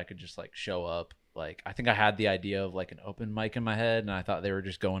worked. I thought I could just like show up. Like, I think I had the idea of like an open mic in my head, and I thought they were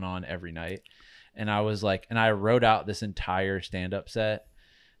just going on every night. And I was like, and I wrote out this entire stand-up set.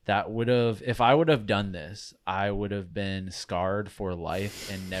 that would have, if I would have done this, I would have been scarred for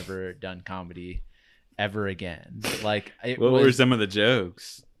life and never done comedy ever again. Like, what were some of the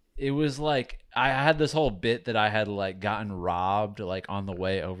jokes? It was like I had this whole bit that I had like gotten robbed like on the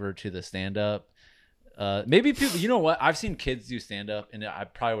way over to the stand up. Maybe people, you know what? I've seen kids do stand up, and I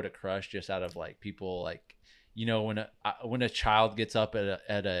probably would have crushed just out of like people like, you know, when a child gets up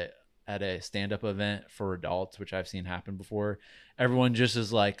at a stand up event for adults, which I've seen happen before. Everyone just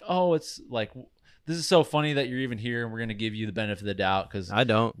is like, oh, it's like, this is so funny that you're even here, and we're gonna give you the benefit of the doubt because I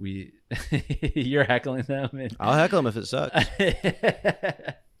don't. You're heckling them. And I'll heckle them if it sucks.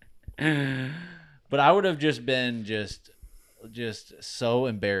 But I would have just been just so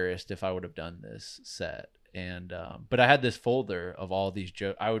embarrassed if I would have done this set. And but I had this folder of all these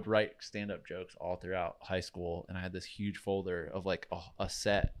jokes. I would write stand-up jokes all throughout high school, and I had this huge folder of like a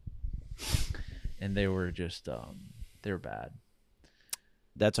set, and they were just they were bad.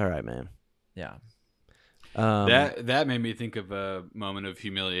 That's all right, man. Yeah. That made me think of a moment of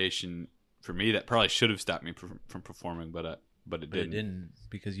humiliation for me that probably should have stopped me from performing, but it didn't.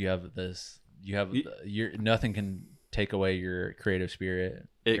 Because you have nothing can take away your creative spirit.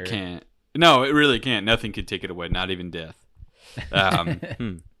 It can't. No, it really can't. Nothing can take it away, not even death.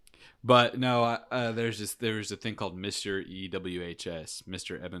 But no, there was a thing called Mr. EWHS,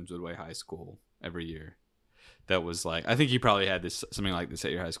 Mr. Evans Woodway High School, every year. That was like, I think you probably had something like this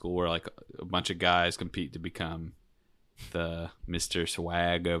at your high school, where like a bunch of guys compete to become the Mr.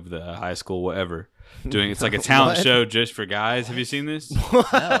 Swag of the high school, whatever. It's like a talent show just for guys. Have you seen this?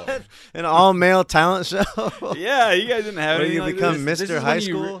 No. An all-male talent show? Yeah, you guys didn't have Where anything you like become this? Mr. High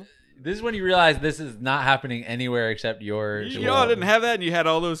School? This is when you realize this is not happening anywhere except yours. You all didn't have that, and you had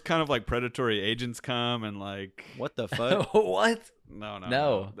all those kind of like predatory agents come and like... What the fuck? What?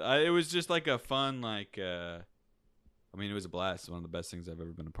 No. It was just like a fun, like... I mean, it was a blast. One of the best things I've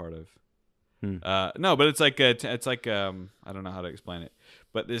ever been a part of. No, but it's like I don't know how to explain it.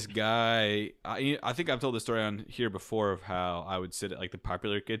 But this guy, I think I've told the story on here before of how I would sit at like the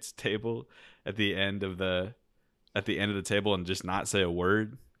popular kids table at the end of the table and just not say a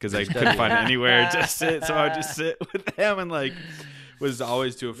word because I couldn't find anywhere to sit. So I would just sit with them and like was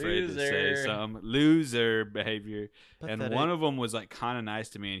always too afraid to say some loser behavior. Pathetic. And one of them was like kind of nice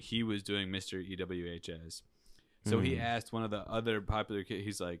to me, and he was doing Mr. EWHS. So he asked one of the other popular kids,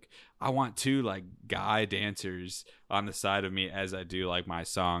 he's like, I want 2 like guy dancers on the side of me as I do like my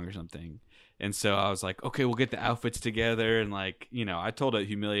song or something. And so I was like, okay, we'll get the outfits together. And like, you know, I told a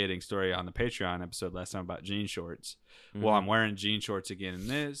humiliating story on the Patreon episode last time about jean shorts. Well, I'm wearing jean shorts again in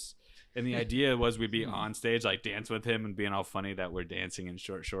this. And the idea was we'd be on stage, like dance with him and being all funny that we're dancing in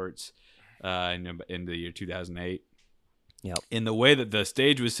short shorts in the year 2008. Yep. In the way that the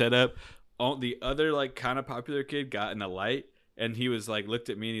stage was set up, the other like kind of popular kid got in a light, and he was like looked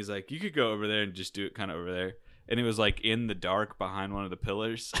at me and he's like, you could go over there and just do it kind of over there. And it was like in the dark behind one of the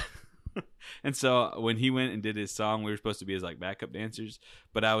pillars. And so when he went and did his song, we were supposed to be his like backup dancers,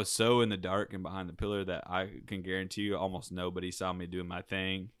 but I was so in the dark and behind the pillar that I can guarantee you almost nobody saw me doing my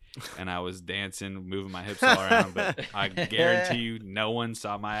thing. And I was dancing, moving my hips all around, but I guarantee you no one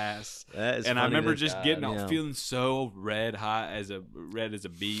saw my ass. And I remember just getting out, feeling so red as a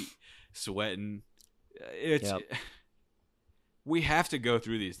beet, sweating. We have to go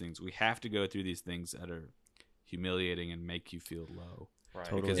through these things. We have to go through these things that are humiliating and make you feel low. Right.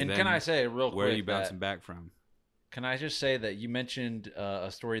 Totally. And can I say real quick, where are you bouncing back from? Can I just say that you mentioned a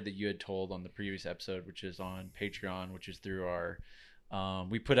story that you had told on the previous episode, which is on Patreon, which is through our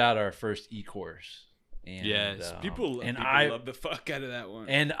we put out our first e-course. And, yes, people love the fuck out of that one.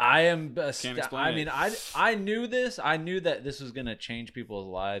 And I am. Can't explain it. I knew this. I knew that this was gonna change people's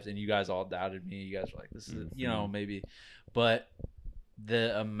lives, and you guys all doubted me. You guys were like, "This is, you know, maybe," but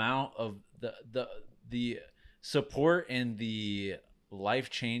the amount of the support and the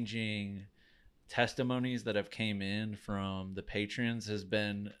life-changing testimonies that have came in from the patrons has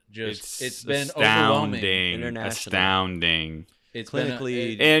been just it's been overwhelming, astounding. It's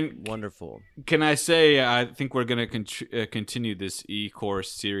clinically and wonderful. Can I say, I think we're going to continue this e-course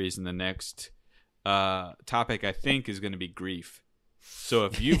series, and the next topic, I think, is going to be grief. So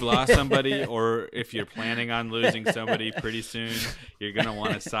if you've lost somebody, or if you're planning on losing somebody pretty soon, you're going to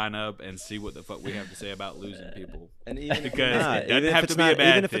want to sign up and see what the fuck we have to say about losing people. And even because it doesn't have to be a bad thing.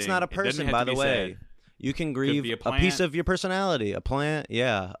 Even if it's not a person, by the way. You can grieve a piece of your personality, a plant,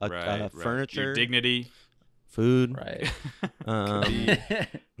 a furniture, your dignity. Food, right?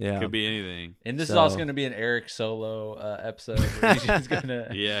 Yeah. Could be anything. And this is So- also going to be an Eric solo episode. Where he's just gonna.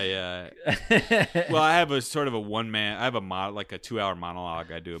 Yeah. Well, I have a sort of a one-man. I have like a 2-hour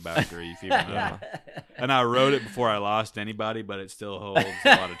monologue I do about grief, even though, and I wrote it before I lost anybody, but it still holds a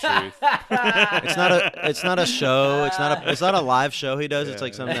lot of truth. It's not a show. It's not a live show he does. It's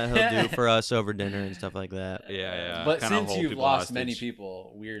like something that he'll do for us over dinner and stuff like that. Yeah. But Kinda since hold you've people lost hostage. many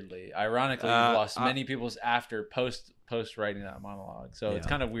people, weirdly, ironically, you've lost many people's after post writing that monologue. So it's Yeah.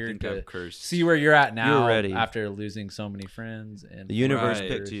 kind of I weird think to I've cursed. see where you're at now You're ready. after losing so many friends. And The universe Right.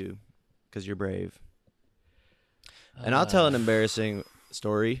 picked you because you're brave. And I'll tell an embarrassing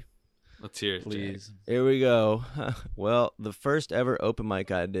story. Let's hear it, please. Here we go. Well, the first ever open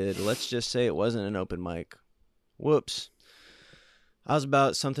mic I did, let's just say it wasn't an open mic. Whoops. I was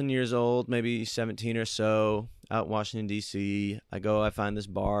about something years old, maybe 17 or so, out in Washington, D.C. I find this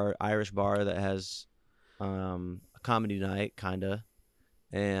bar, Irish bar, that has a comedy night, kind of.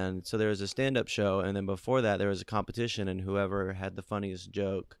 And so there was a stand-up show, and then before that there was a competition, and whoever had the funniest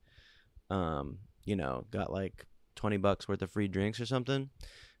joke, got like $20 worth of free drinks or something.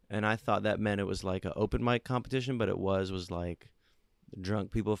 And I thought that meant it was like an open mic competition, but it was like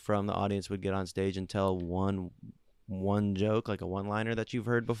drunk people from the audience would get on stage and tell one joke, like a one-liner that you've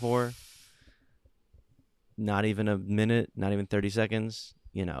heard before. Not even a minute, not even 30 seconds,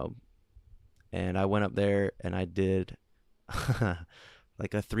 And I went up there and I did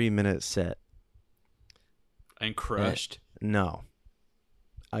like a 3-minute set. And crushed. No.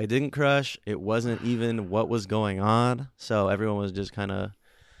 I didn't crush. It wasn't even what was going on. So everyone was just kind of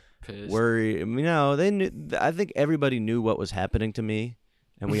Pissed. worried. They knew. I think everybody knew what was happening to me,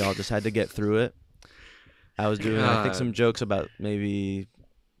 and we all just had to get through it. I was doing, I think, some jokes about maybe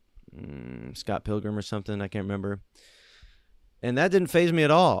Scott Pilgrim or something. I can't remember. And that didn't faze me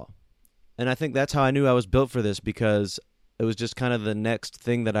at all. And I think that's how I knew I was built for this, because it was just kind of the next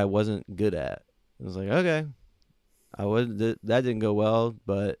thing that I wasn't good at. I was like, okay, that didn't go well,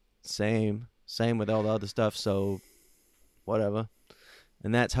 but same with all the other stuff. So whatever.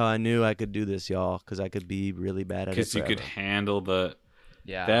 And that's how I knew I could do this, y'all, because I could be really bad at it. Because you could handle the.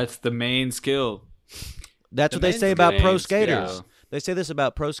 Yeah. That's the main skill. That's what they main say about pro main skaters. skill. They say this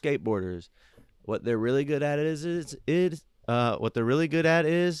about pro skateboarders. What they're really good at is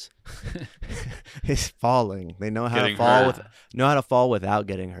is falling. They know how Getting to fall hurt. without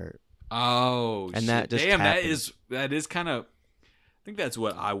getting hurt. Oh, And shit. that just damn, happens. that is kind of. I think that's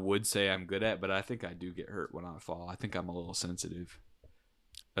what I would say I'm good at, but I think I do get hurt when I fall. I think I'm a little sensitive.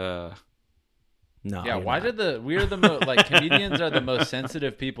 No. Yeah, you're why not. did we are the most like comedians are the most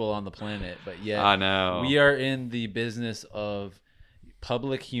sensitive people on the planet, but yet I know. we are in the business of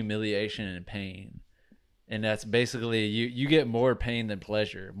public humiliation and pain. And that's basically you get more pain than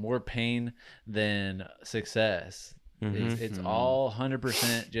pleasure, more pain than success. Mhm. It's all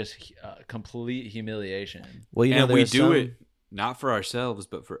 100% just complete humiliation. Well, and we there's do some- it not for ourselves,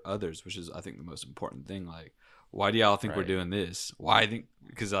 but for others, which is, I think, the most important thing. Like, why do y'all think we're Right. doing this? Why?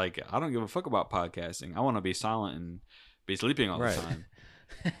 Because, like, I don't give a fuck about podcasting. I want to be silent and be sleeping all Right.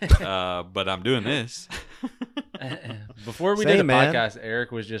 the time. But I'm doing this. Before we did the Same, man. podcast,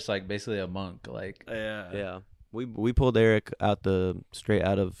 Eric was just like basically a monk. Like, Yeah. We pulled Eric straight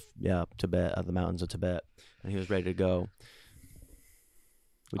out of Tibet, out of the mountains of Tibet, and he was ready to go.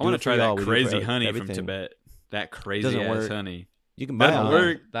 We I do want it to for try y'all. that We do it for crazy honey everything. from Tibet. That crazy Doesn't ass work. honey. You can buy it Doesn't online.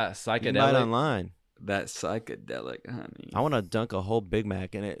 work. that You can buy it psychedelic. online. That psychedelic honey. I want to dunk a whole Big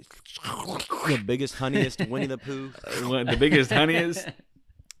Mac in it. The biggest, honeyest Winnie the Pooh. The biggest honey is.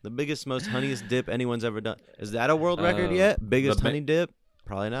 The biggest, most honeyest dip anyone's ever done. Is that a world record Uh, yet? Biggest the ba- honey dip?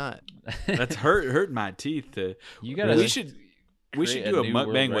 Probably not. That's hurting my teeth. You gotta. We should create do a new world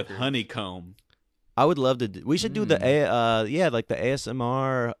mukbang with record. honeycomb. I would love to. We should do the like the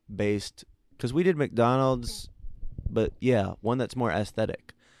ASMR based, because we did McDonald's, but yeah, one that's more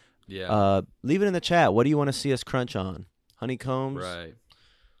aesthetic. Yeah. Leave it in the chat. What do you want to see us crunch on? Honeycombs? Right.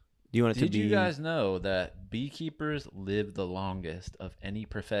 Do you want it to Did be? you guys know that beekeepers live the longest of any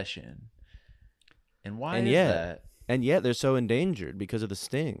profession? And why And is yet- that? And yet they're so endangered because of the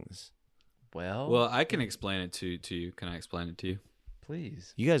stings. Well, I can explain it to you. Can I explain it to you?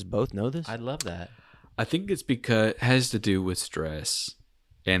 please. You guys both know this? I'd love that. I think it's because it has to do with stress.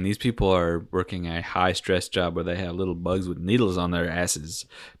 And these people are working a high stress job where they have little bugs with needles on their asses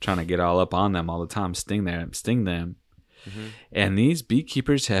trying to get all up on them all the time, sting them. Mm-hmm. And these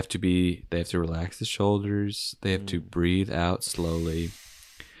beekeepers have to relax the shoulders. They have to breathe out slowly.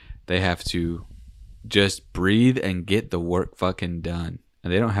 They have to just breathe and get the work fucking done.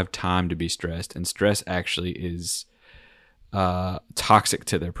 And they don't have time to be stressed. And stress actually is toxic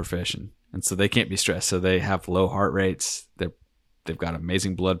to their profession. And so they can't be stressed. So they have low heart rates. Their They've got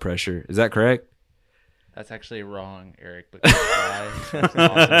amazing blood pressure. Is that correct? That's actually wrong, Eric. But try. That's an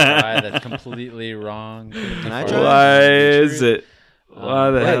awesome try. That's completely wrong. Can I try? Why is it?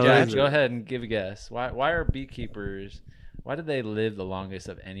 Why the Yeah, hell Jack, is go it? ahead and give a guess. Why are beekeepers? Why do they live the longest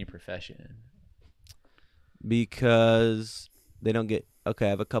of any profession? Because they don't get. Okay, I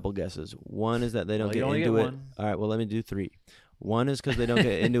have a couple guesses. One is that they don't Well, you get only into get it. one. All right, well, let me do 3. One is because they don't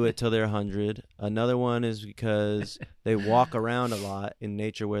get into it till they're 100. Another one is because they walk around a lot in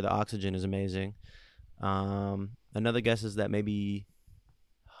nature where the oxygen is amazing. Another guess is that maybe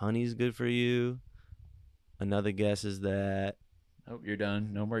honey's good for you. Another guess is that Oh, you're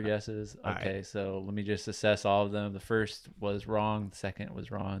done. No more guesses. All Okay, so let me just assess all of them. The first was wrong. The second was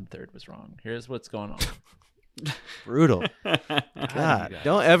wrong. The third was wrong. Here's what's going on. brutal. God, God, you guys.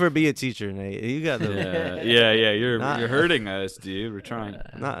 don't ever be a teacher, Nate. You got the Yeah. You're Not- hurting us, dude. We're trying.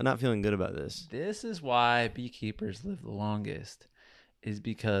 not feeling good about this. This is why beekeepers live the longest, is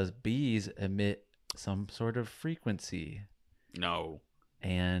because bees emit some sort of frequency. No.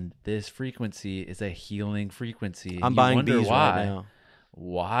 And this frequency is a healing frequency. I'm You buying wonder bees why. right now.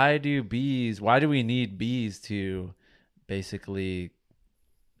 Why do we need bees to basically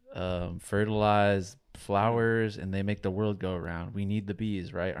fertilize flowers and they make the world go around? We need the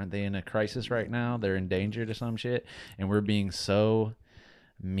bees, right? Aren't they in a crisis right now? They're endangered or some shit. And we're being so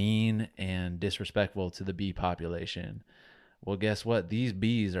mean and disrespectful to the bee population. Well, guess what? These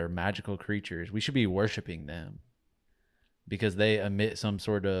bees are magical creatures. We should be worshiping them because they emit some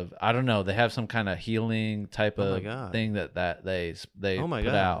sort of, I don't know, they have some kind of healing type Oh my of God. thing that they Oh my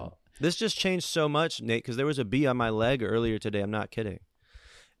put God. out. This just changed so much, Nate, because there was a bee on my leg earlier today. I'm not kidding.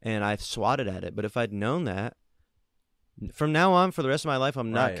 And I swatted at it. But if I'd known that, from now on, for the rest of my life,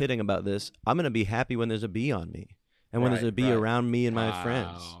 I'm not Right. kidding about this. I'm going to be happy when there's a bee on me and when there's Right, a bee right. around me and my Wow.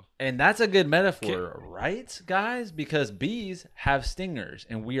 friends. And that's a good metaphor, right, guys? Because bees have stingers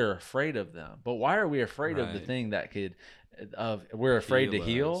and we are afraid of them. But why are we afraid of the Right. thing that could, we're afraid to Heal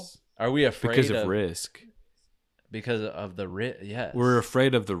heal? us. Are we afraid Because of risk. Because of the risk? Yes. We're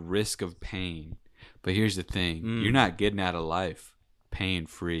afraid of the risk of pain. But here's the thing. Mm. You're not getting out of life pain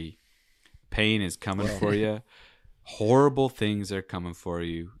free. Pain is coming for you. Horrible things are coming for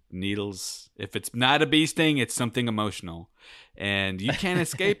you. Needles. If it's not a bee sting, it's something emotional. And you can't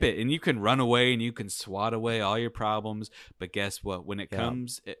escape it. And you can run away and you can swat away all your problems. But guess what? When it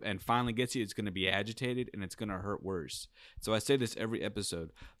comes and finally gets you, it's going to be agitated and it's going to hurt worse. So I say this every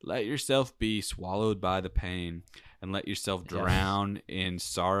episode. Let yourself be swallowed by the pain and let yourself drown in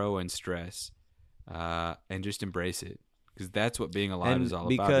sorrow and stress. And just embrace it. Because that's what being alive And is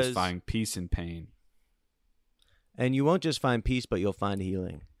all about, because- is finding peace in pain. And you won't just find peace, but you'll find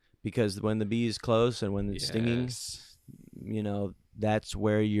healing. Because when the bee is close and when it's stinging, Yes. you know, that's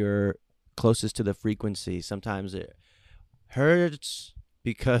where you're closest to the frequency. Sometimes it hurts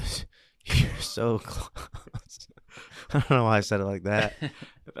because you're so close. I don't know why I said it like that.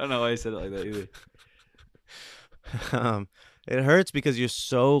 I don't know why I said it like that either. It hurts because you're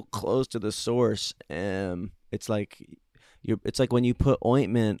so close to the source. It's like it's like when you put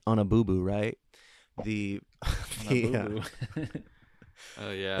ointment on a boo-boo, right? Boo-boo.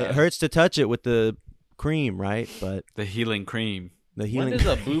 Oh, yeah. It hurts to touch it with the cream, right? But The healing cream. the When healing. does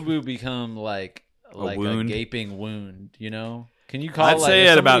a boo-boo become like a wound? gaping wound, you know? Can you call I'd it like say if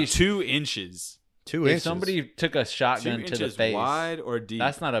at about somebody- 2 inches. 2 if inches. somebody took a 2 shotgun to the inches face, wide or deep?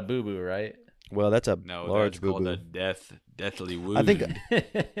 that's not a boo-boo, right? Well, that's a no, large that's called boo-boo. a deathly wound. I think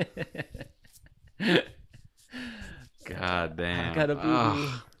God damn. I got a boo-boo.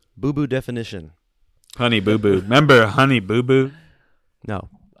 Ugh. boo-boo definition. Honey Boo Boo. Remember Honey Boo Boo? No.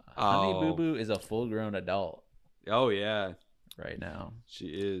 Honey Oh. Boo Boo is a full-grown adult Oh, yeah. right now. She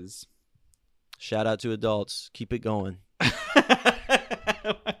is. Shout out to adults. Keep it going.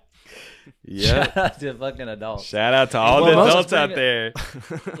 Yeah. Shout out to fucking adults. Shout out to all Well, the most- adults bring out it- there.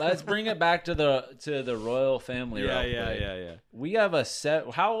 Let's bring it back to the royal family. Yeah, real yeah, quick. yeah. We have a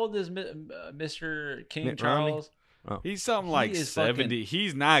set. How old is Mr. King Mitt Romney? Charles? He's something He like is 70.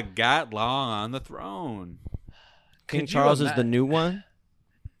 He's not got long on the throne. King Could you Charles is ima- the new one?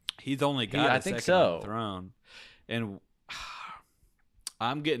 He's only got I a think second on so. the throne. And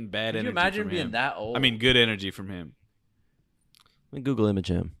I'm getting bad Could energy you imagine from being him. that old? I mean, good energy from him. Let me Google image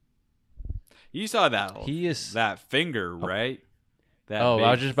him. You saw that He is- that finger, right? That oh, big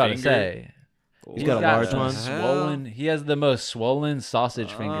I was just about to finger. say. He's got a large some one? Swollen. He has the most swollen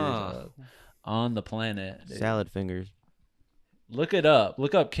sausage fingers Oh. on the planet. dude. Salad fingers. Look it up.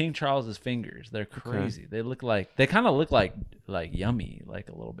 Look up King Charles's fingers. They're crazy. They kind of look like yummy, like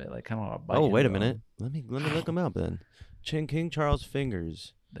a little bit, like kind of. Oh, wait a minute. Let me look him up then. King Charles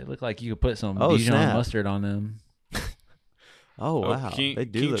fingers. They look like you could put some Oh, Dijon snap. mustard on them. Oh wow, King, they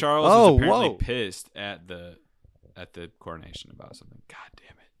do King look. Charles Oh was apparently whoa, pissed at the coronation about something. God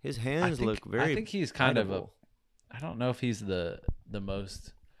damn it. his hands look very. I think he's kind of a. edible. I don't know if he's the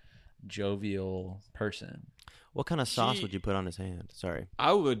most jovial person. What kind of sauce would you put on his hand? Sorry.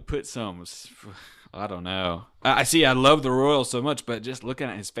 I would put some. I don't know. I see. I love the royal so much, but just looking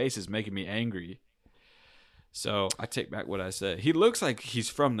at his face is making me angry. So I take back what I said. He looks like he's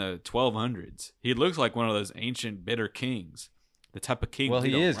from the 1200s. He looks like one of those ancient bitter kings. The type of king. Well,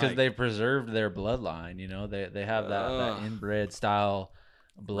 he is because like. they preserved their bloodline. You know, they have that inbred style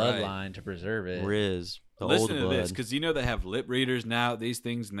bloodline to preserve it. Riz. The Listen old to blood. this, because you know they have lip readers now, these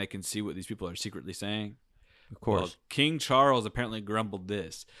things, and they can see what these people are secretly saying. Of course. Well, King Charles apparently grumbled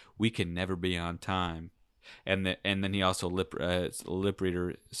this: "We can never be on time," and then he also lip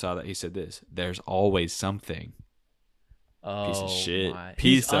reader saw that he said this: "There's always something." Oh, Piece of shit. my.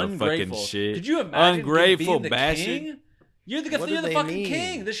 Piece He's of ungrateful. fucking shit. Could you imagine Ungrateful being the bastard. king? You're What do the they fucking mean?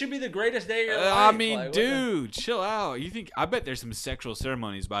 king. This should be the greatest day of your life. I mean, Like, what the- dude, chill out. You think? I bet there's some sexual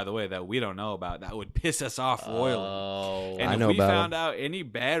ceremonies, by the way, that we don't know about that would piss us off royally. Oh, And I if know we about found out any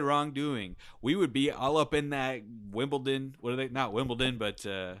bad wrongdoing, we would be all up in that Wimbledon. What are they? Not Wimbledon, but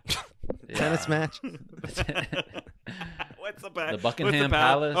Tennis match. what's the bad? The Buckingham what's the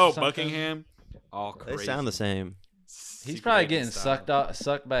Palace Oh, or something? Buckingham. All They crazy. sound the same. He's Secret probably agent getting style.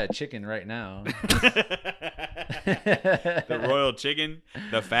 sucked by a chicken right now. The royal chicken,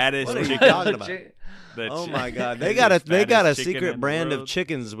 the fattest What are you chicken. talking about? The Oh chi- my god, the they got a fattest chicken in secret the brand of world.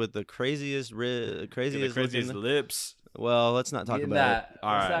 chickens with the craziest The craziest craziest looking. lips. Well, let's not talk Getting about that,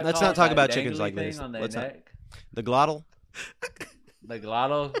 All what's right. that Let's called? not talk That about chickens dangly like thing this. on their Let's not- neck? it. The glottal, The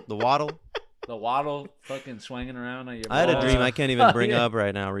glottal, the waddle. the waddle, fucking swinging around on your. I had a balls. dream I can't even bring Yeah. up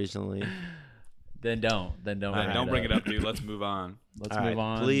right now. Recently, Then don't. All right, Don't bring it up, dude. Let's move on. Let's All move right,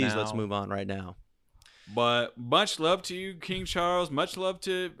 on. please. now. Let's move on right now. But much love to you, King Charles. Much love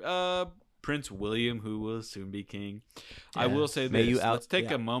to Prince William, who will soon be king. I Yeah. will say May this. you out- Let's take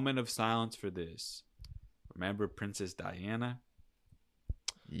yeah. a moment of silence for this. Remember Princess Diana?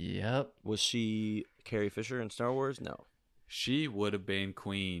 Yep. Was she Carrie Fisher in Star Wars? No. She would have been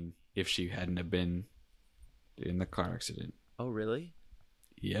queen if she hadn't have been in the car accident. Oh, really?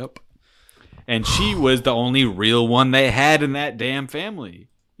 Yep. And she was the only real one they had in that damn family.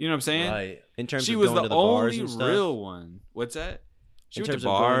 You know what I'm saying? Right. In terms She of was going the to the bars only and stuff. real one. What's that? She In went terms to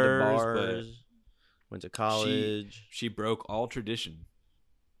of going to bars, bars, went to but college. she broke all tradition.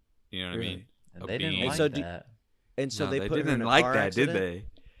 You know what I Really? mean? And Of they didn't being- like So do- that. And so No, they put her didn't in a like car that, accident? did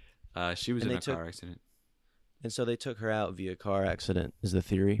they? She was And in they a took- car accident. And so they took her out via car accident. Is the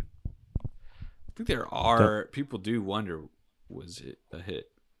theory? I think there are people do wonder, was it a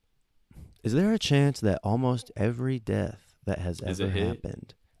hit? Is there a chance that almost every death that has Is ever a hit?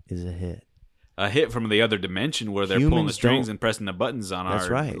 happened is a hit? A hit from the other dimension where they're pulling the Humans strings don't- and pressing the buttons on That's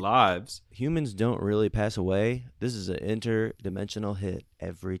our right. lives. Humans don't really pass away. This is an interdimensional hit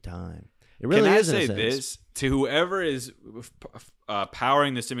every time. It really Can I is. in a say sense. this to whoever is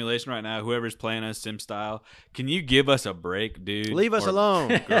powering the simulation right now, whoever's playing us sim style? Can you give us a break, dude? Leave us Or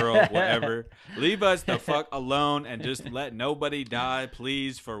alone. girl, whatever. Leave us the fuck alone and just let nobody die,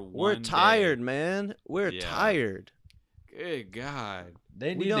 please. For one We're day. tired, man. We're Yeah. tired. Good God,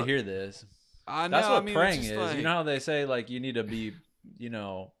 They We need to don't- hear this. I know. That's what I mean, praying it's is. just like, You know how they say like you need to be,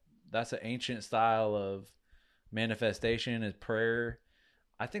 that's an ancient style of manifestation is prayer.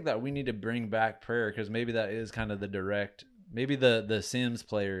 I think that we need to bring back prayer because maybe that is kind of the direct. Maybe the Sims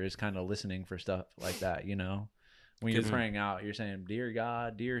player is kind of listening for stuff like that. You know, when you're praying out, you're saying, "Dear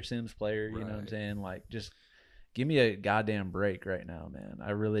God, dear Sims player," you know what I'm Right. saying? Like, just give me a goddamn break right now, man. I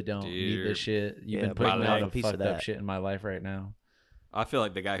really don't need Dear- this shit. You've Yeah, been putting Balak, out a a piece of fucked up that. shit in my life right now. I feel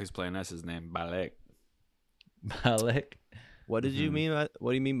like the guy who's playing us is named Balek. Balak, What did you mean? What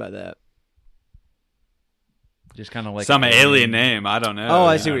do you mean by that? just kind of like Some alien name. I don't know. Oh,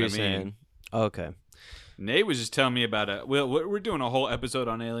 I You see know what you're I mean? saying. Okay. Nate was just telling me about it. Well, we're doing a whole episode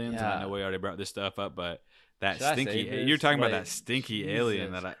on aliens, and I Yeah. know we already brought this stuff up, but that Should I stinky. save this? You're talking about Wait, that stinky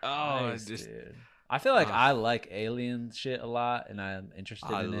alien Jesus that I. Christ, Just dude. I feel like Ah. I like alien shit a lot, and I'm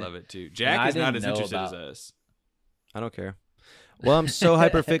interested I in it. love it too. Jack I is not didn't as know interested about- as us. I don't care. Well, I'm so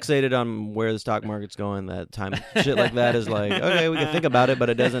hyper fixated on where the stock market's going that time shit like that is like, okay, we can think about it, but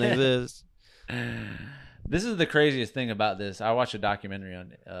it doesn't exist. This is the craziest thing about this. I watched a documentary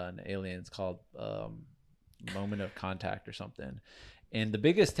on aliens called Moment of Contact or something. And the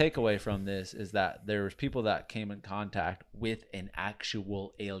biggest takeaway from this is that there was people that came in contact with an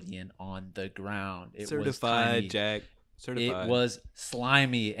actual alien on the ground. It was Certified, tiny. Jack. Certified. It was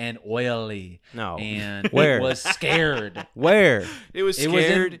slimy and oily. No. And Where? it was scared. Where? It was It was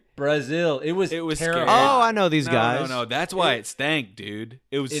scared. in Brazil. It was scary. terrible. Oh, I know these No, guys. no. That's why it stank, dude.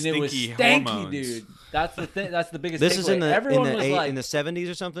 It was And stinky it was stanky, hormones. dude. That's the thing. That's the biggest. This is takeaway. in the Everyone in the was eight, like, in the 70s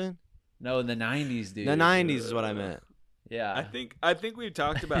or something. no, in the 90s, dude. The 90s is what I meant. Yeah. I think we've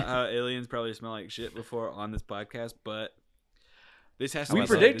talked about how aliens probably smell like shit before on this podcast, but this has to We be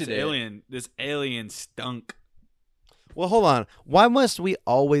predicted this it. This alien stunk. Well, hold on. Why must we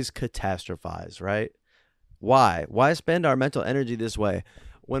always catastrophize, right? Why? Why spend our mental energy this way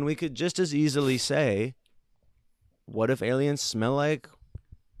when we could just as easily say, what if aliens smell like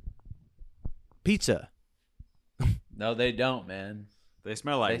pizza? No, they don't, man. They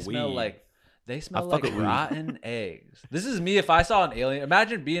smell like They weed. smell like fuck with weed. rotten eggs. This is me if I saw an alien.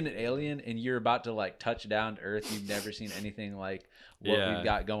 Imagine being an alien and you're about to like touch down to Earth. You've never seen anything like what Yeah. we've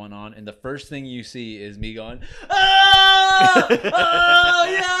got going on, and the first thing you see is me going, "Oh,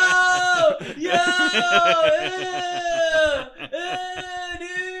 oh, yo, yo,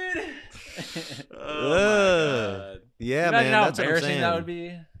 dude." Oh my god. Yeah, Imagine man. how That's what I'm embarrassing saying. that would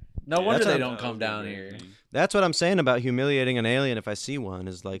be. No wonder That's they what don't come down here. That's what I'm saying about humiliating an alien. If I see one,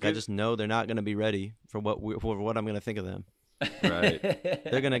 is like I Good. just know they're not going to be ready for what I'm going to think of them. Right.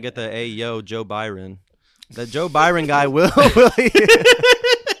 They're going to get the "Hey, yo, Joe Byron." The Joe Byron guy will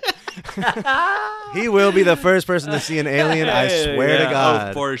he will be the first person to see an alien. I swear to God.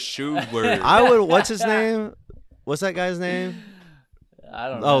 Oh, for sure. I would. What's his name? What's that guy's name? I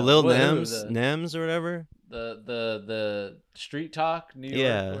don't know. Oh, Lil What- who, Nems, the- Nems or whatever. The street talk New York.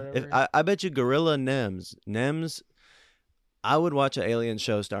 Yeah, Whatever. I bet you Gorilla Nems. I would watch an alien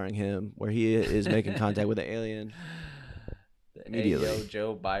show starring him where he is making contact with an alien. immediately. Hey, yo,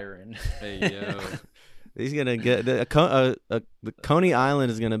 Joe Byron. Hey, yo. He's gonna get the Coney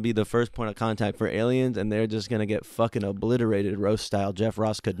Island is gonna be the first point of contact for aliens, and they're just gonna get fucking obliterated, roast style. Jeff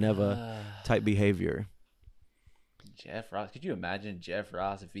Ross could never type behavior. Jeff Ross. Could you imagine Jeff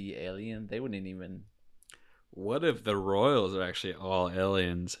Ross if he alien? They wouldn't even. What if the royals are actually all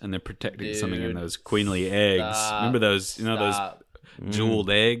aliens and they're protecting something in Dude, those queenly eggs? stop, Remember those, Stop. those jeweled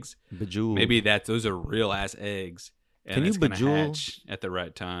eggs? Bejeweled. Maybe those are real ass eggs. And Can you it's gonna bejewel? hatch at the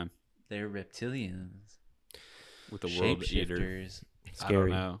right time They're reptilians. with the world eater. Shapeshifters. I don't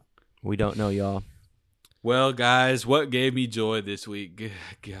Scary. know. We don't know, y'all. Well, guys, what gave me joy this week?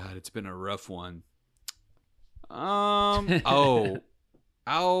 God, it's been a rough one.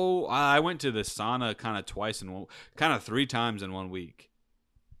 I went to the sauna kind of kind of 3 times in 1 week.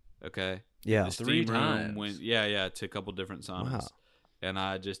 Okay. Yeah. The 3 steam room times. went, to a couple different saunas. Wow. And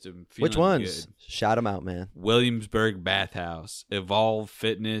I just am feeling Which ones? good. Shout them out, man. Williamsburg Bathhouse, Evolve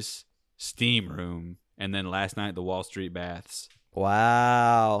Fitness, Steam Room, and then last night the Wall Street Baths.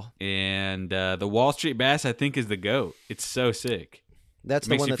 Wow. And the Wall Street Baths, I think, is the GOAT. It's so sick. That's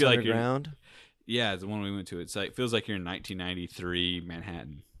the Makes one you that's feel like you're- underground. Yeah, it's the one we went to. It's like feels like you're in 1993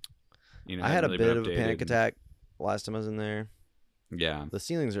 Manhattan. You know, I had a hasn't bit really of a been panic updated. attack last time I was in there. Yeah, The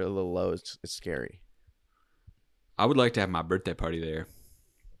ceilings are a little low. It's scary. I would like to have my birthday party there.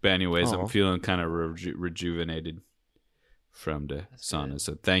 But anyways, Aw. I'm feeling kind of rejuvenated from the sauna. good.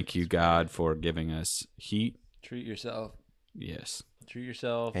 So thank you, God, for giving us heat. Treat yourself. Yes. Treat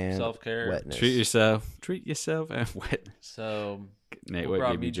yourself. And Self-care. wetness. Treat yourself, and wet. So Nate, what what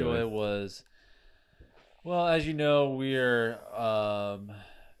brought gave me you joy joy? was, well, as you know, we're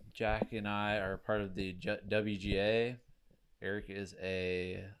Jack and I are part of the WGA. Eric is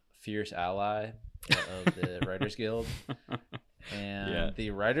a fierce ally of the Writers Guild, and Yeah. the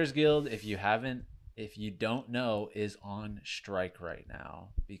Writers Guild, if you don't know, is on strike right now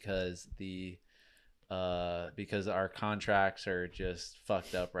because our contracts are just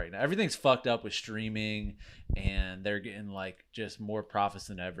fucked up right now. Everything's fucked up with streaming, and they're getting like just more profits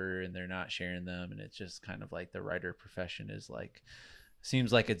than ever, and they're not sharing them, and it's just kind of like the writer profession is like,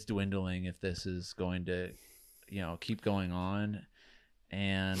 seems like it's dwindling if this is going to, keep going on.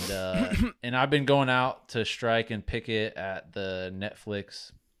 And and I've been going out to strike and picket at the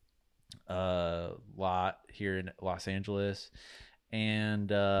Netflix lot here in Los Angeles. And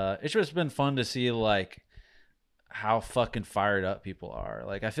it's just been fun to see like how fucking fired up people are.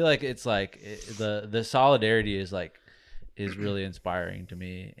 Like I feel like it's like the solidarity is really inspiring to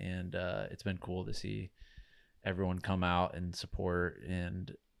me, and it's been cool to see everyone come out and support.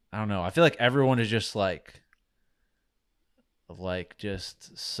 And I don't know, I feel like everyone is just like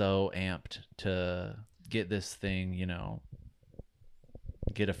just so amped to get this thing,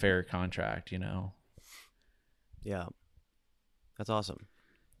 get a fair contract, Yeah. That's awesome.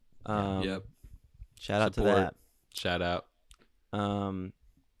 Yep. Shout out Support. to that. Shout out. And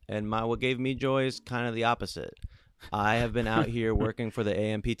what gave me joy is kind of the opposite. I have been out here working for the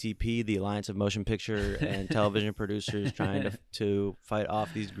AMPTP, the Alliance of Motion Picture and Television Producers, trying to fight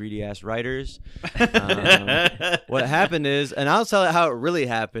off these greedy ass writers. What happened is, and I'll tell it how it really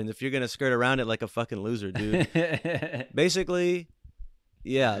happened if you're gonna skirt around it like a fucking loser, dude. Basically,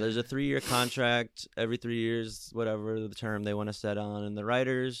 yeah, there's a 3-year contract every 3 years, whatever the term they want to set on, and the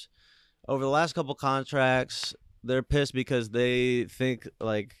writers over the last couple contracts, they're pissed because they think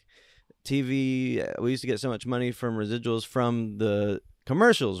like TV, we used to get so much money from residuals from the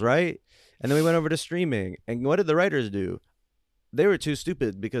commercials, right? And then we went over to streaming. And what did the writers do? They were too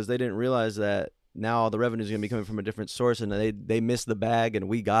stupid because they didn't realize that now all the revenue is going to be coming from a different source, and they missed the bag and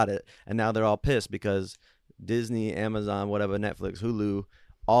we got it. And now they're all pissed because Disney, Amazon, whatever, Netflix, Hulu,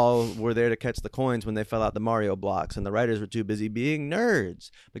 all were there to catch the coins when they fell out the Mario blocks, and the writers were too busy being nerds,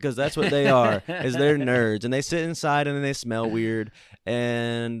 because that's what they are, is they're nerds, and they sit inside and then they smell weird,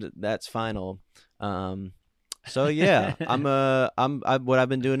 and that's final. So yeah, what I've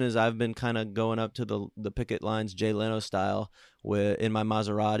been doing is I've been kind of going up to the picket lines, Jay Leno style, in my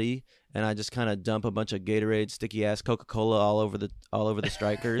Maserati, and I just kind of dump a bunch of Gatorade, sticky ass Coca-Cola all over the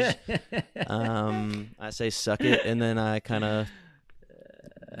strikers. I say suck it, and then I kind of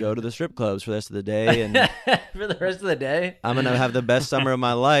go to the strip clubs for the rest of the day, and for the rest of the day, I'm gonna have the best summer of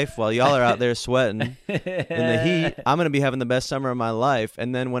my life while y'all are out there sweating in the heat. I'm gonna be having the best summer of my life,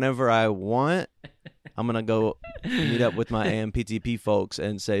 and then whenever I want, I'm gonna go meet up with my AMPTP folks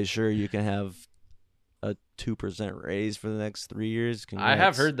and say, sure, you can have a 2% raise for the next 3 years. Congrats. I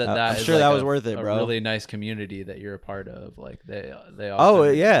have heard that I'm is sure like that was worth it, a bro. really nice community that you're a part of. Like they Oh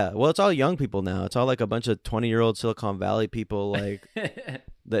often... yeah, well, it's all young people now. It's all like a bunch of 20-year-old Silicon Valley people. Like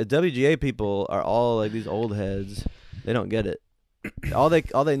the WGA people are all like these old heads. They don't get it. All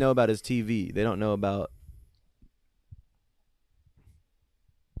they know about is TV. They don't know about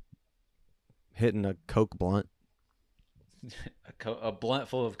hitting a Coke blunt. a blunt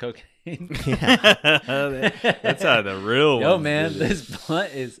full of cocaine. Yeah. That's how the real Yo, ones man, do it. this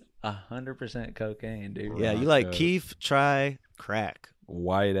blunt is 100% cocaine, dude. Yeah, you like Keef, try crack.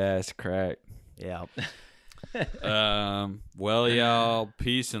 White ass crack. Yeah. Well, y'all,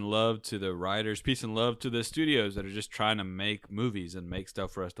 peace and love to the writers. Peace and love to the studios that are just trying to make movies and make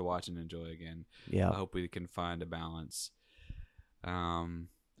stuff for us to watch and enjoy again. Yeah. I hope we can find a balance. We And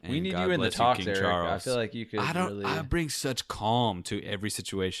need God you in the bless talks, King Eric. Charles. I feel like you could really... I bring such calm to every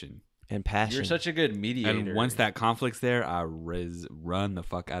situation. And passion. You're such a good mediator. And once that conflict's there, I run the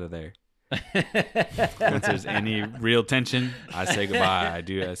fuck out of there. Once there's any real tension, I say goodbye.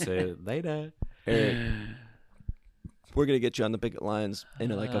 I say later. Eric, we're gonna get you on the picket lines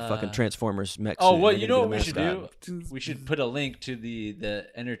in like a fucking Transformers mech Oh, suit. well, You're you gonna know be what the we should do? mascot. We should put a link to the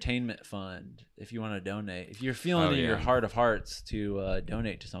entertainment fund if you want to donate. If you're feeling in your heart of hearts to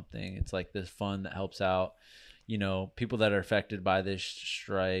donate to something, it's like this fund that helps out, people that are affected by this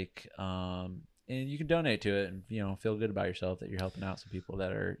strike. And you can donate to it and, feel good about yourself that you're helping out some people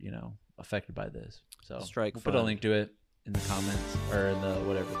that are, affected by this. So Strike we'll put a fund. link to it in the comments or in the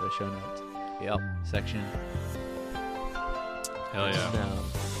the show notes section. Hell yeah. No.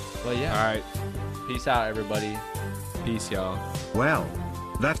 Well, yeah. All right. Peace out, everybody. Peace, y'all. Well,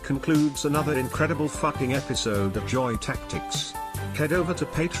 that concludes another incredible fucking episode of Joy Tactics. Head over to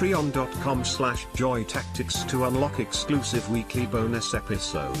patreon.com/joytactics to unlock exclusive weekly bonus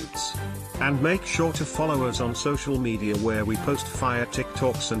episodes. And make sure to follow us on social media where we post fire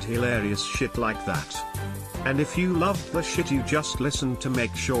TikToks and hilarious shit like that. And if you loved the shit you just listened to,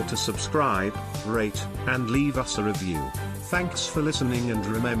 make sure to subscribe, rate, and leave us a review. Thanks for listening, and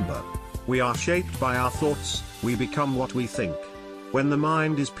remember, we are shaped by our thoughts, we become what we think. When the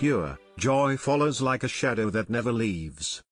mind is pure, joy follows like a shadow that never leaves.